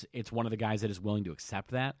long as it's one of the guys that is willing to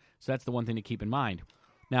accept that. So that's the one thing to keep in mind.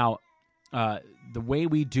 Now, the way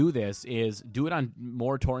we do this is do it on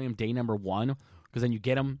moratorium day number 1, because then you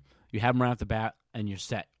get them, you have them right off the bat, and you're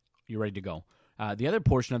set. You're ready to go. The other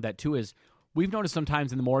portion of that, too, is we've noticed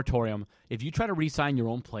sometimes in the moratorium, if you try to re-sign your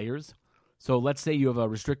own players, so let's say you have a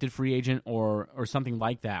restricted free agent or something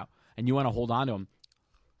like that, and you want to hold on to them,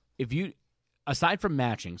 if you, aside from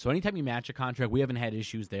matching, so anytime you match a contract, we haven't had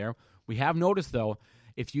issues there. We have noticed, though,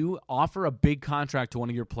 if you offer a big contract to one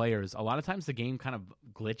of your players, a lot of times the game kind of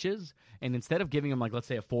glitches, and instead of giving them, like, let's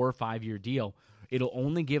say a 4 or 5 year deal, it'll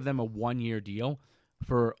only give them a 1-year deal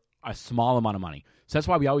for a small amount of money. So that's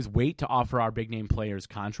why we always wait to offer our big-name players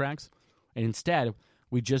contracts. And instead,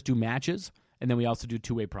 we just do matches, and then we also do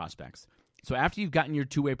two-way prospects. So after you've gotten your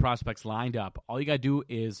two-way prospects lined up, all you got to do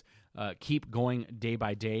is keep going day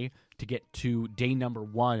by day to get to day number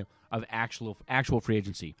 1 of actual free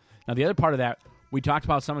agency. Now, the other part of that, we talked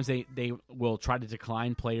about sometimes they will try to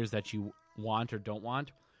decline players that you want or don't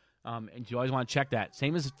want, and you always want to check that.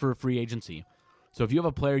 Same as for free agency. So if you have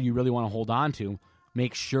a player you really want to hold on to,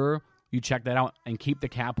 make sure you check that out and keep the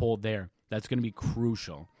cap hold there. That's going to be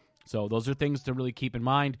crucial. So those are things to really keep in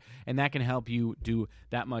mind, and that can help you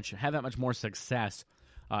have that much more success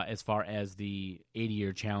as far as the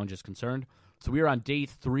 80-year challenge is concerned. So we are on day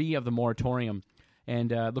 3 of the moratorium,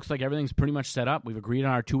 and it looks like everything's pretty much set up. We've agreed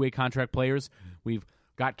on our two-way contract players. We've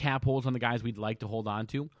got cap holds on the guys we'd like to hold on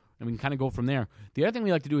to, and we can kind of go from there. The other thing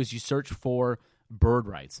we like to do is you search for bird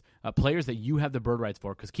rights, players that you have the bird rights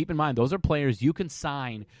for, because keep in mind, those are players you can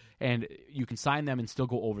sign, and you can sign them and still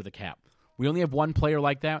go over the cap. We only have one player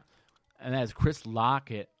like that, and that is Chris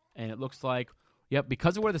Lockett, and it looks like,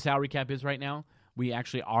 because of where the salary cap is right now, we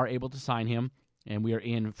actually are able to sign him, and we are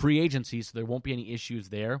in free agency, so there won't be any issues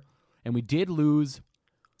there. And we did lose,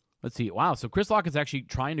 so Chris Lockett's actually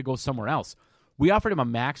trying to go somewhere else. We offered him a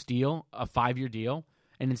max deal, a 5-year deal,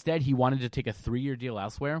 and instead he wanted to take a 3-year deal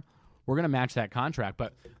elsewhere. We're going to match that contract,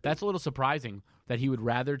 but that's a little surprising that he would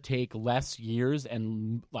rather take less years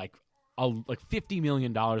and like $50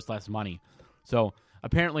 million less money. So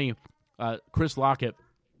apparently Chris Lockett,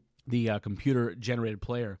 the computer-generated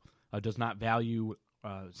player, does not value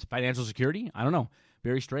financial security. I don't know.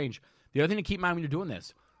 Very strange. The other thing to keep in mind when you're doing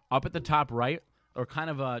this, up at the top right, or kind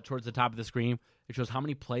of towards the top of the screen, it shows how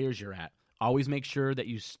many players you're at. Always make sure that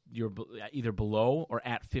you're either below or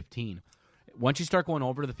at 15. Once you start going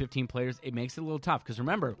over to the 15 players, it makes it a little tough because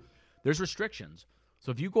remember, there's restrictions.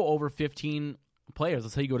 So if you go over 15 players,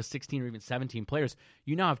 let's say you go to 16 or even 17 players,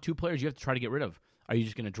 you now have 2 players you have to try to get rid of. Are you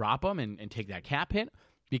just going to drop them and take that cap hit?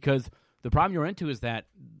 Because the problem you're into is that,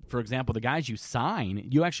 for example, the guys you sign,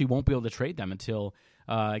 you actually won't be able to trade them until,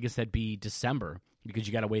 I guess that'd be December, because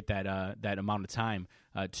you got to wait that amount of time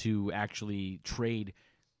to actually trade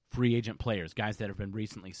free agent players, guys that have been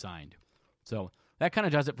recently signed. So that kind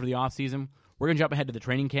of does it for the offseason. We're going to jump ahead to the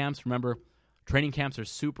training camps. Remember, training camps are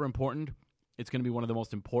super important. It's going to be one of the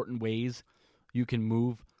most important ways you can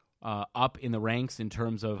move up in the ranks in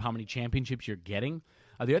terms of how many championships you're getting.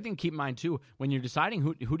 The other thing to keep in mind, too, when you're deciding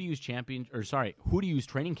who to use who to use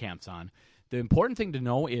training camps on, the important thing to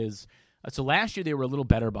know is, so last year they were a little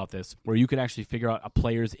better about this, where you could actually figure out a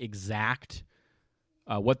player's exact,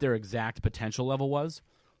 what their exact potential level was.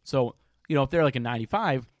 So, if they're like a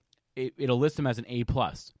 95, it'll list them as an A+,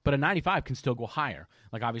 but a 95 can still go higher.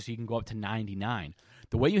 Like, obviously, you can go up to 99.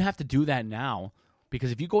 The way you have to do that now,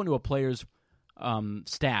 because if you go into a player's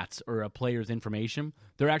stats or a player's information,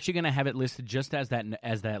 they're actually going to have it listed just as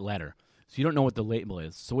that letter. So you don't know what the label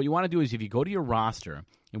is. So what you want to do is if you go to your roster,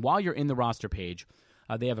 and while you're in the roster page,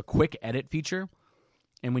 they have a quick edit feature.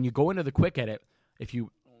 And when you go into the quick edit,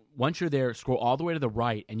 once you're there, scroll all the way to the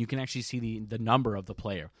right, and you can actually see the number of the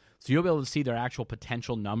player. So you'll be able to see their actual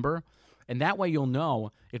potential number. And that way you'll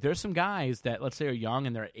know if there's some guys that, let's say, are young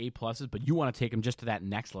and they're A+, but you want to take them just to that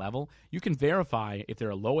next level, you can verify if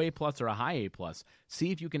they're a low A+ or a high A+.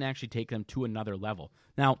 See if you can actually take them to another level.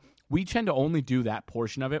 Now, we tend to only do that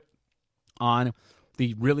portion of it on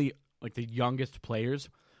the really, like, the youngest players.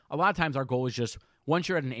 A lot of times our goal is just, once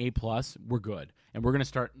you're at an A+, we're good. And we're going to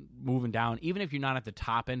start moving down. Even if you're not at the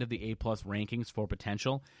top end of the A+ rankings for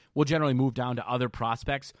potential, we'll generally move down to other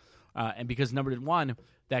prospects. And because, number one,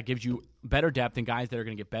 that gives you better depth and guys that are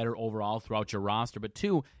going to get better overall throughout your roster. But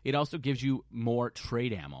two, it also gives you more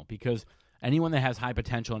trade ammo, because anyone that has high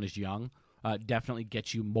potential and is young definitely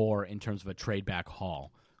gets you more in terms of a trade back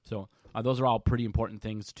haul. So those are all pretty important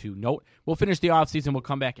things to note. We'll finish the offseason. We'll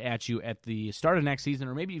come back at you at the start of next season,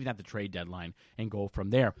 or maybe even at the trade deadline, and go from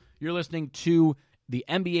there. You're listening to the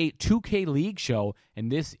NBA 2K League show, and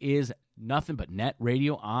this is nothing but net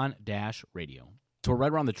radio on Dash Radio. So we're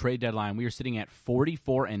right around the trade deadline. We are sitting at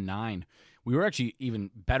 44-9. We were actually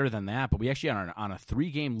even better than that, but we actually are on a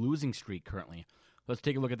 3-game losing streak currently. Let's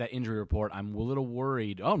take a look at that injury report. I'm a little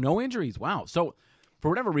worried. Oh, no injuries. Wow. So for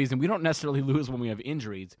whatever reason, we don't necessarily lose when we have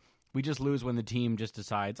injuries. We just lose when the team just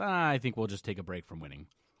decides, I think we'll just take a break from winning.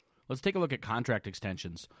 Let's take a look at contract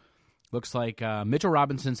extensions. Looks like Mitchell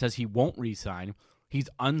Robinson says he won't re-sign. He's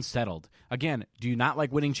unsettled. Again, do you not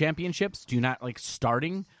like winning championships? Do you not like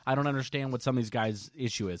starting? I don't understand what some of these guys'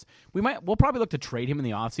 issue is. We'll probably look to trade him in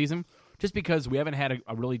the offseason just because we haven't had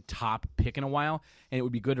a really top pick in a while, and it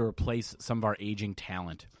would be good to replace some of our aging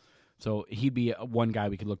talent. So he'd be one guy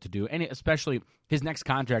we could look to do. And especially his next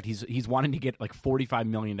contract, he's wanting to get like $45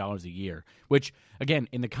 million a year, which, again,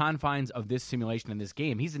 in the confines of this simulation in this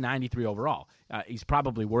game, he's a 93 overall. He's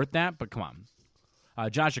probably worth that, but come on.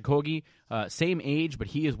 Josh Okogie, same age, but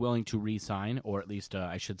he is willing to re-sign, or at least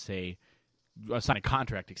I should say sign a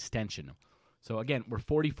contract extension. So, again, we're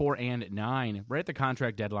 44-9, right at the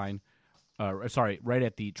contract deadline. Right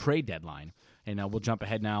at the trade deadline. And we'll jump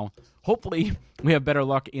ahead now. Hopefully, we have better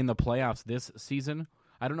luck in the playoffs this season.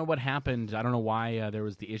 I don't know what happened. I don't know why there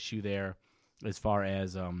was the issue there as far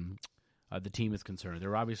as the team is concerned. There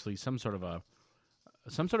were obviously some sort of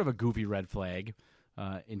a goofy red flag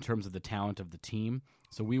in terms of the talent of the team.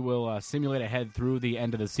 So we will simulate ahead through the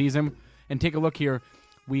end of the season and take a look here.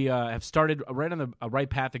 We have started right on the right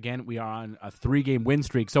path again. We are on a 3-game win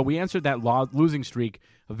streak. So we answered that losing streak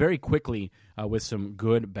very quickly with some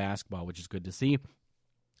good basketball, which is good to see.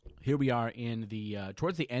 Here we are in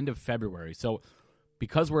towards the end of February. So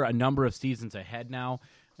because we're a number of seasons ahead now,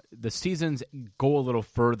 the seasons go a little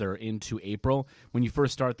further into April. When you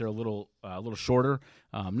first start, they're a little shorter,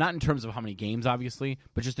 not in terms of how many games, obviously,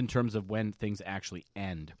 but just in terms of when things actually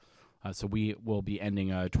end. So we will be ending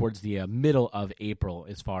towards the middle of April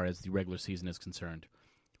as far as the regular season is concerned.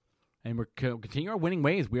 And we're continuing our winning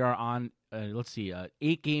ways. We are on,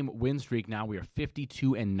 8-game win streak now. We are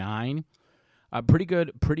 52-9.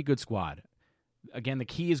 Pretty good squad. Again, the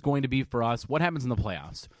key is going to be for us, what happens in the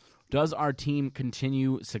playoffs? Does our team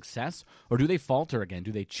continue success, or do they falter again?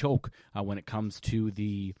 Do they choke when it comes to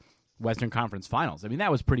the Western Conference Finals? I mean, that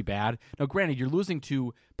was pretty bad. Now, granted, you're losing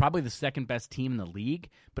to probably the second-best team in the league,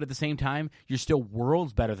 but at the same time, you're still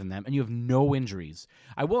worlds better than them, and you have no injuries.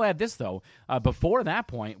 I will add this, though. Before that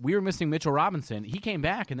point, we were missing Mitchell Robinson. He came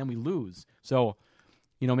back, and then we lose. So,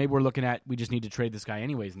 maybe we're looking at we just need to trade this guy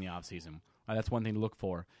anyways in the offseason. That's one thing to look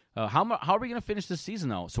for. How are we going to finish this season,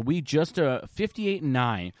 though? So we just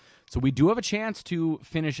 58-9. So we do have a chance to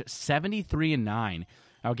finish 73-9.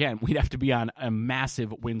 Now, again, we'd have to be on a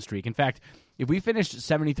massive win streak. In fact, if we finished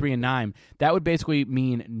 73-9, that would basically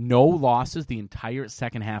mean no losses the entire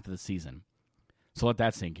second half of the season. So let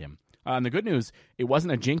that sink in. And the good news, it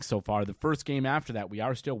wasn't a jinx so far. The first game after that, we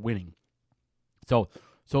are still winning. So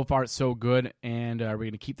far, it's so good, and we're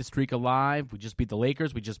going to keep the streak alive. We just beat the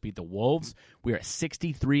Lakers. We just beat the Wolves. We are at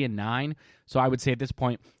 63-9. So I would say at this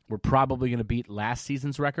point, we're probably going to beat last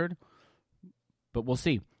season's record, but we'll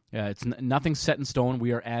see. It's nothing set in stone.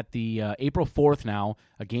 We are at the April 4th now,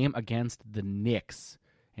 a game against the Knicks,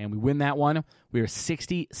 and we win that one. We are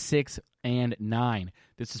 66-9.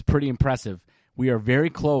 This is pretty impressive. We are very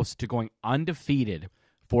close to going undefeated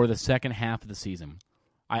for the second half of the season.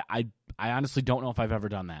 I honestly don't know if I've ever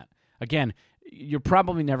done that. Again, you're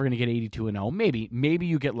probably never going to get 82-0. Maybe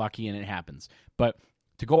you get lucky and it happens. But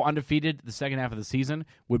to go undefeated the second half of the season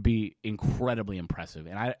would be incredibly impressive.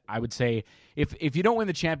 And I would say if you don't win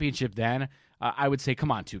the championship then, I would say,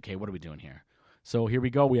 come on, 2K, what are we doing here? So here we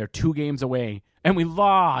go. We are 2 games away, and we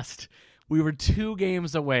lost. We were 2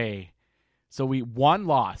 games away. So we one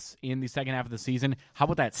loss in the second half of the season. How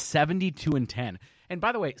about that? 72-10. And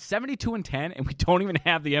by the way, 72-10, and we don't even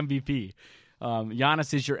have the MVP.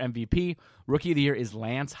 Giannis is your MVP. Rookie of the Year is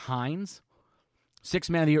Lance Hines. Sixth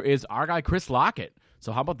Man of the Year is our guy Chris Lockett.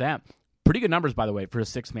 So how about that? Pretty good numbers, by the way, for a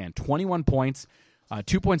sixth man. 21 points,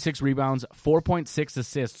 2.6 rebounds, 4.6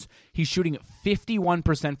 assists. He's shooting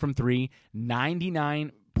 51% from 3,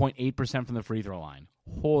 99.8% from the free throw line.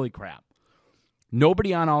 Holy crap.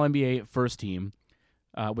 Nobody on All-NBA first team,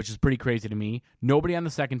 which is pretty crazy to me. Nobody on the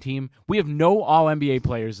second team. We have no All-NBA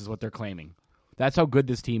players is what they're claiming. That's how good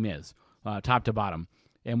this team is, top to bottom.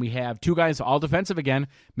 And we have 2 guys all defensive again.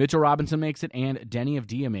 Mitchell Robinson makes it, and Denny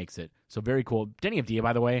Avdia makes it. So very cool. Denny Avdia,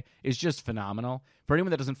 by the way, is just phenomenal. For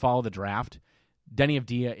anyone that doesn't follow the draft, Denny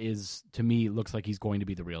Avdia is, to me, looks like he's going to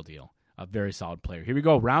be the real deal. A very solid player. Here we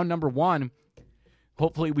go. Round number 1.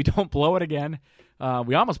 Hopefully we don't blow it again.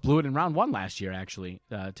 We almost blew it in round 1 last year, actually,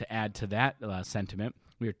 to add to that sentiment.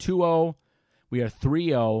 We are 2-0. We are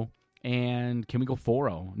 3-0. And can we go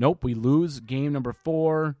 4-0? Nope. We lose game number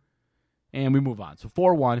 4. And we move on. So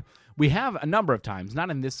 4-1. We have a number of times, not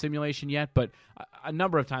in this simulation yet, but a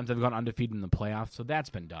number of times I've gone undefeated in the playoffs, so that's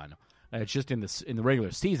been done. It's just in the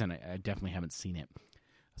regular season, I definitely haven't seen it.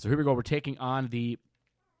 So here we go. We're taking on the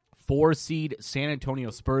 4-seed San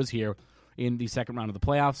Antonio Spurs here in the second round of the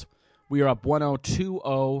playoffs. We are up 1-0,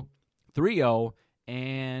 2-0, 3-0,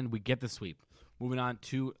 and we get the sweep. Moving on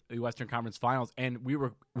to the Western Conference Finals, and we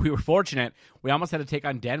were fortunate. We almost had to take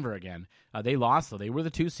on Denver again. They lost, though. They were the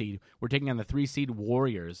 2-seed. We're taking on the 3-seed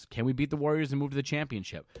Warriors. Can we beat the Warriors and move to the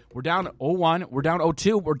championship? We're down 0-1. We're down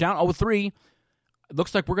 0-2. We're down 0-3. It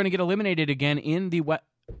looks like we're going to get eliminated again in the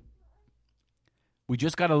We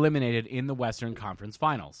just got eliminated in the Western Conference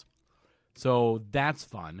Finals. So that's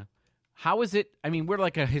fun. How is it? I mean, we're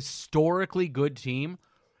like a historically good team,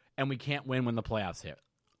 and we can't win when the playoffs hit.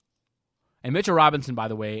 And Mitchell Robinson, by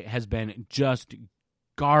the way, has been just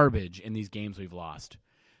garbage in these games we've lost.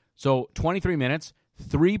 So 23 minutes,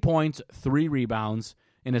 3 points, 3 rebounds,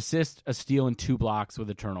 an assist, a steal, and 2 blocks with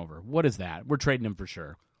a turnover. What is that? We're trading him for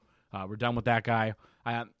sure. We're done with that guy.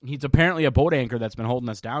 He's apparently a boat anchor that's been holding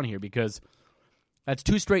us down here because that's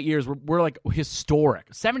 2 straight years. We're like historic.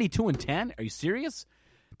 72-10? Are you serious?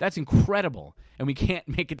 That's incredible. And we can't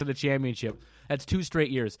make it to the championship. That's 2 straight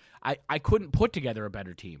years. I couldn't put together a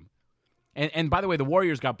better team. And by the way, the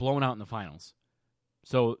Warriors got blown out in the finals.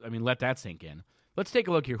 So, I mean, let that sink in. Let's take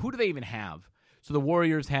a look here. Who do they even have? So the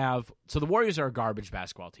Warriors are a garbage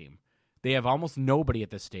basketball team. They have almost nobody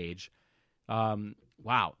at this stage.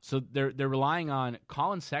 Wow. So they're relying on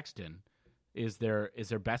Colin Sexton is their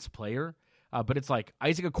best player. But it's like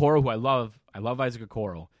Isaac Okoro, who I love. I love Isaac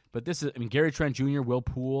Okoro. But Gary Trent Jr., Will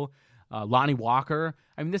Poole, Lonnie Walker.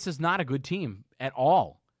 I mean, this is not a good team at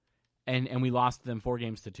all. And we lost them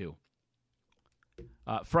 4-2.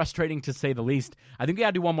 Frustrating to say the least. I think we got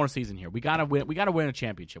to do one more season here. We got to win. We got to win a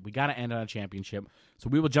championship. We got to end on a championship. So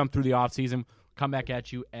we will jump through the offseason, come back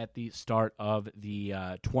at you at the start of the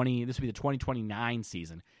This will be the 2029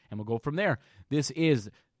 season, and we'll go from there. This is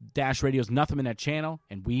Dash Radio's Nothing in That Channel,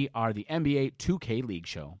 and we are the NBA 2K League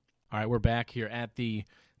Show. All right, we're back here at the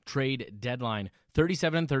trade deadline,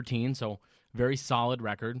 37-13. So very solid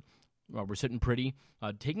record. We're sitting pretty.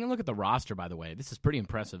 Taking a look at the roster, by the way, this is pretty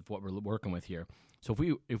impressive what we're working with here. So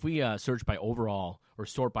if we search by overall or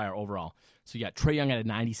sort by our overall, so you got Trae Young at a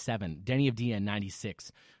 97, Denny Avdia at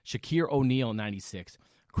 96, Shaquille O'Neal at 96,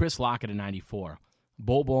 Chris Lockett at 94,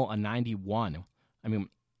 Bol Bol a 91. I mean,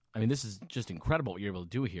 I mean, this is just incredible what you're able to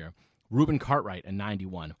do here. Ruben Cartwright, a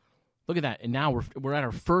 91. Look at that. And now we're at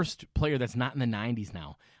our first player that's not in the 90s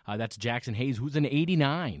now. That's Jackson Hayes, who's an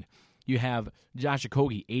 89. You have Josh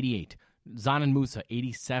Okogie, 88. Zanan Musa,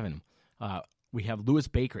 87. We have Lewis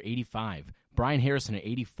Baker, 85. Brian Harrison, at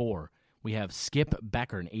 84. We have Skip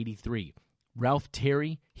Becker, an 83. Ralph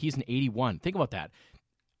Terry, he's an 81. Think about that.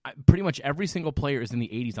 Pretty much every single player is in the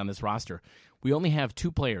 80s on this roster. We only have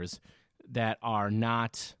 2 players that are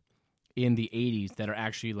not in the 80s that are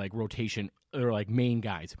actually like rotation or like main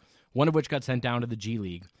guys. One of which got sent down to the G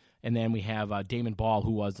League. And then we have Damon Ball,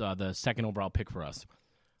 who was the second overall pick for us.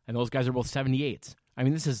 And those guys are both 78s. I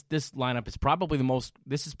mean, this lineup is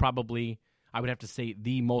probably I would have to say,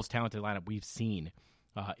 the most talented lineup we've seen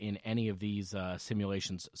in any of these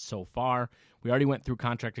simulations so far. We already went through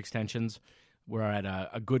contract extensions. We're at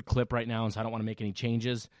a good clip right now, and so I don't want to make any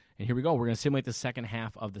changes. And here we go. We're going to simulate the second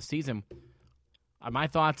half of the season. My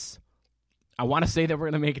thoughts, I want to say that we're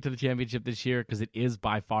going to make it to the championship this year because it is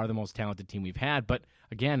by far the most talented team we've had. But,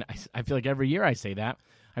 again, I feel like every year I say that.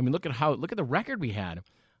 I mean, look at the record we had.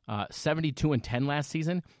 72-10 last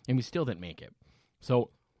season, and we still didn't make it. So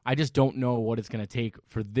I just don't know what it's going to take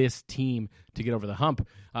for this team to get over the hump.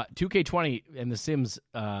 2K20 and the Sims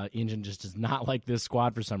engine just does not like this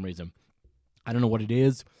squad for some reason. I don't know what it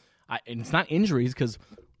is. And it's not injuries because,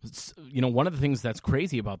 one of the things that's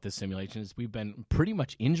crazy about this simulation is we've been pretty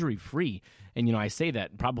much injury-free. And, I say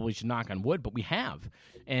that probably should knock on wood, but we have.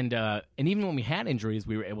 And even when we had injuries,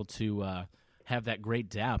 we were able to have that great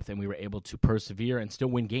depth, and we were able to persevere and still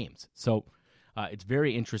win games. So it's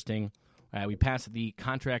very interesting. We passed the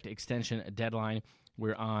contract extension deadline.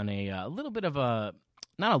 We're on a little bit of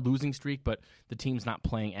not a losing streak, but the team's not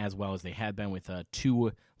playing as well as they had been with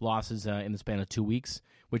 2 losses in the span of 2 weeks,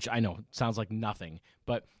 which I know sounds like nothing.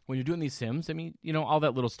 But when you're doing these sims, I mean, all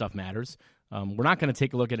that little stuff matters. We're not going to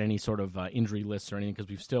take a look at any sort of injury lists or anything because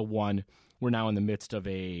we've still won. We're now in the midst of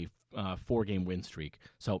a 4-game win streak.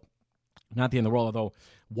 So not the end of the world, although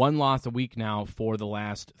 1 loss a week now for the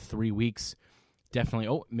last 3 weeks.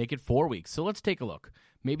 Definitely, make it 4 weeks. So let's take a look.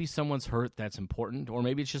 Maybe someone's hurt that's important, or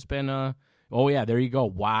maybe it's just been, there you go.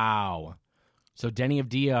 Wow. So Denny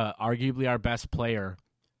Avdia, arguably our best player,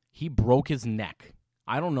 he broke his neck.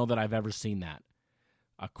 I don't know that I've ever seen that.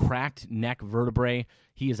 A cracked neck vertebrae.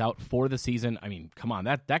 He is out for the season. I mean, come on,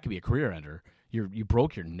 that could be a career ender. You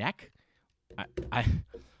broke your neck?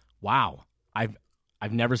 Wow.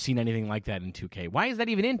 I've never seen anything like that in 2K. Why is that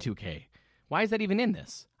even in 2K? Why is that even in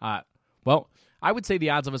this? Well, I would say the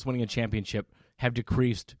odds of us winning a championship have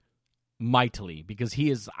decreased mightily because he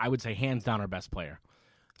is, I would say, hands down our best player.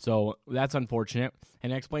 So that's unfortunate,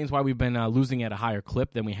 and it explains why we've been losing at a higher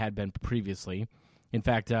clip than we had been previously. In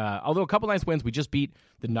fact, although a couple nice wins, we just beat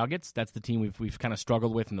the Nuggets. That's the team we've kind of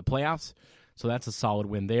struggled with in the playoffs. So that's a solid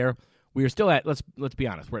win there. We are still at, let's be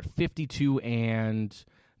honest, we're at 52 and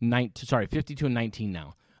 19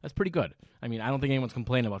 now. That's pretty good. I mean, I don't think anyone's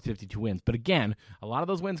complaining about 52 wins. But again, a lot of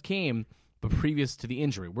those wins came previous to the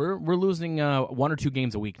injury. We're losing 1 or 2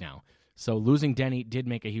 games a week now. So losing Denny did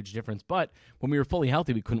make a huge difference. But when we were fully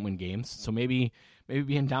healthy, we couldn't win games. So maybe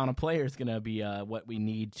being down a player is going to be what we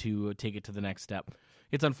need to take it to the next step.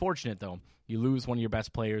 It's unfortunate, though. You lose one of your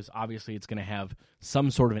best players. Obviously, it's going to have some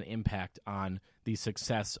sort of an impact on the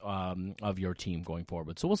success of your team going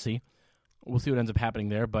forward. So we'll see. We'll see what ends up happening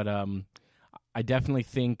there. But I definitely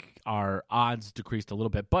think our odds decreased a little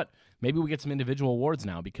bit. But maybe we get some individual awards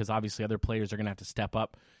now because obviously other players are going to have to step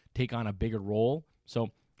up, take on a bigger role. So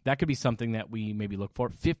that could be something that we maybe look for.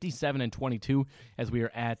 57-22 as we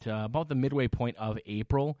are at about the midway point of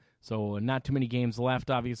April. So not too many games left,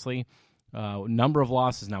 obviously. Number of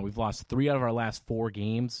losses now. We've lost 3 out of our last 4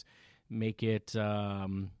 games. Make it 3 out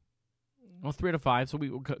of 5. So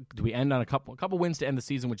we end on a couple wins to end the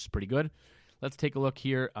season, which is pretty good. Let's take a look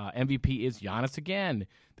here. MVP is Giannis again.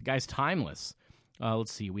 The guy's timeless.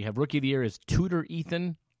 Let's see. We have Rookie of the Year is Tudor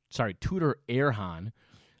Erhan.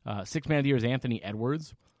 Sixth Man of the Year is Anthony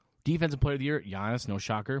Edwards. Defensive Player of the Year, Giannis, no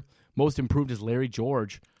shocker. Most Improved is Larry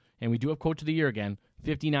George. And we do have Coach of the Year again.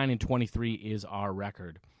 59-23 is our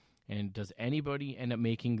record. And does anybody end up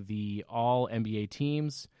making the All-NBA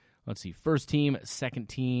teams? Let's see. First team, second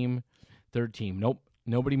team, third team. Nope.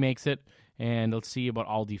 Nobody makes it. And let's see about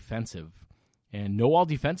All-Defensive. And no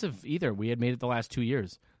All-Defensive either. We had made it the last 2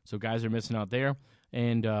 years. So guys are missing out there.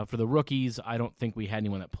 And for the rookies, I don't think we had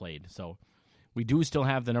anyone that played. So we do still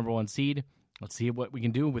have the number 1 seed. Let's see what we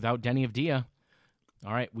can do without Denny Avdia.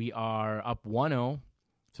 All right, we are up 1-0.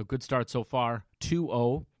 So good start so far.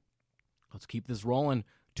 2-0. Let's keep this rolling.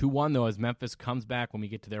 2-1, though, as Memphis comes back when we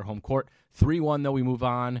get to their home court. 3-1, though, we move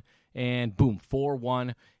on. And boom,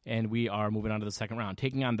 4-1, and we are moving on to the second round.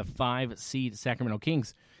 Taking on the 5-seed Sacramento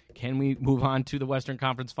Kings. Can we move on to the Western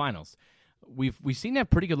Conference Finals? We've seen that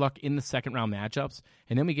pretty good luck in the second round matchups,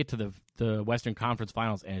 and then we get to the Western Conference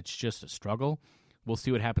Finals, and it's just a struggle. We'll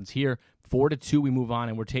see what happens here. 4-2, we move on,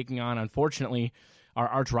 and we're taking on, unfortunately, our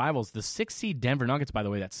arch rivals, the 6-seed Denver Nuggets, by the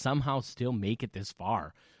way, that somehow still make it this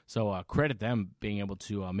far. So credit them being able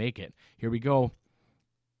to make it. Here we go.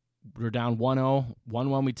 We're down 1-0.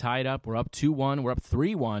 1-1, we tied up. We're up 2-1. We're up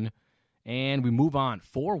 3-1. And we move on.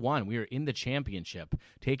 4-1. We are in the championship,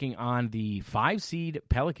 taking on the 5-seed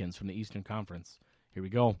Pelicans from the Eastern Conference. Here we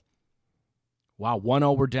go. Wow,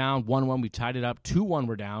 1-0, we're down. 1-1, we tied it up. 2-1,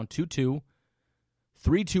 we're down. 2-2.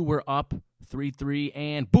 3-2, we're up. 3-3,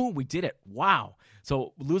 and boom, we did it. Wow.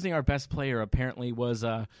 So losing our best player apparently was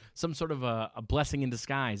some sort of a blessing in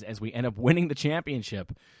disguise as we end up winning the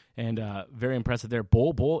championship. And very impressive there.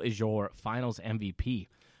 Bol is your finals MVP.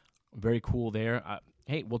 Very cool there.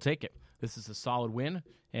 Hey, we'll take it. This is a solid win,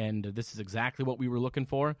 and this is exactly what we were looking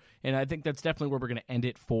for. And I think that's definitely where we're going to end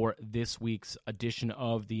it for this week's edition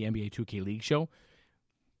of the NBA 2K League Show.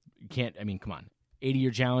 Come on.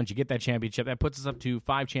 80-year challenge, you get that championship. That puts us up to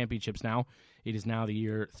 5 championships now. It is now the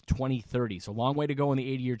year 2030. So long way to go in the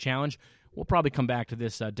 80-year challenge. We'll probably come back to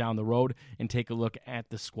this down the road and take a look at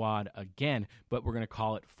the squad again, but we're going to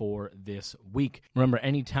call it for this week. Remember,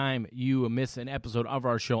 anytime you miss an episode of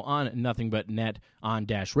our show on Nothing But Net on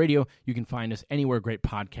Dash Radio, you can find us anywhere great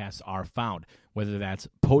podcasts are found, whether that's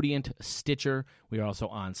Podient, Stitcher. We are also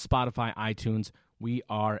on Spotify, iTunes. We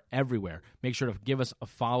are everywhere. Make sure to give us a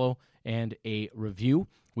follow and a review.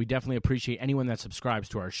 We definitely appreciate anyone that subscribes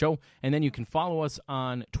to our show. And then you can follow us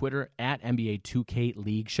on Twitter at NBA 2K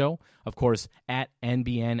League Show. Of course, at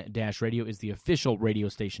NBN-Radio is the official radio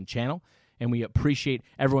station channel. And we appreciate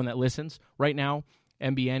everyone that listens. Right now,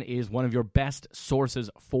 NBN is one of your best sources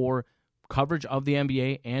for coverage of the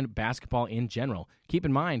NBA and basketball in general. Keep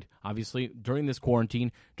in mind, obviously, during this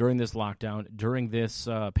quarantine, during this lockdown, during this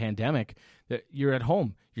pandemic, that you're at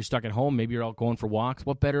home. You're stuck at home. Maybe you're out going for walks.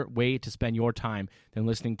 What better way to spend your time than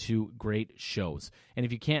listening to great shows? And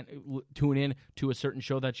if you can't tune in to a certain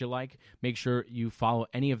show that you like, make sure you follow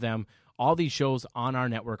any of them. All these shows on our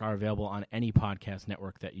network are available on any podcast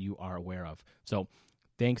network that you are aware of. So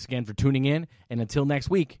thanks again for tuning in. And until next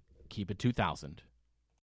week, keep it 2000.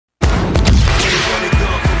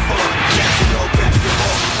 National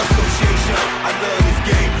Basketball Association. I love this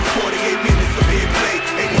game. 48 minutes of being played.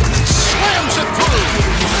 Slams it through.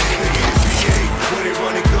 When they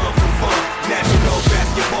run and gun for fun. National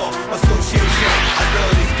Basketball Association. I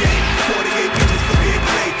love this game. 48 minutes of being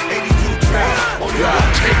played. 82 trades.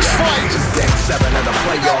 Takes flight. Game 7 of the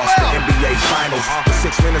playoffs, the NBA Finals.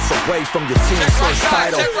 We're 6 minutes away from your team's first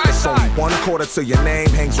title. It's only 1 quarter till your name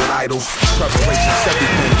hangs with idols. Preparation's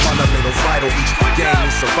everything, fundamentals vital. Each game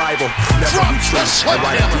is survival, never be true. I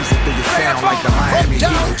ride a diesel through your sound like the Miami Heat.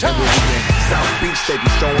 And we'll be in South Beach, they be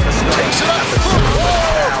showing us love. Takes it up.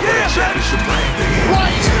 That's a championship ring.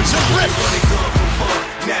 Right to rip.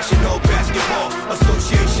 National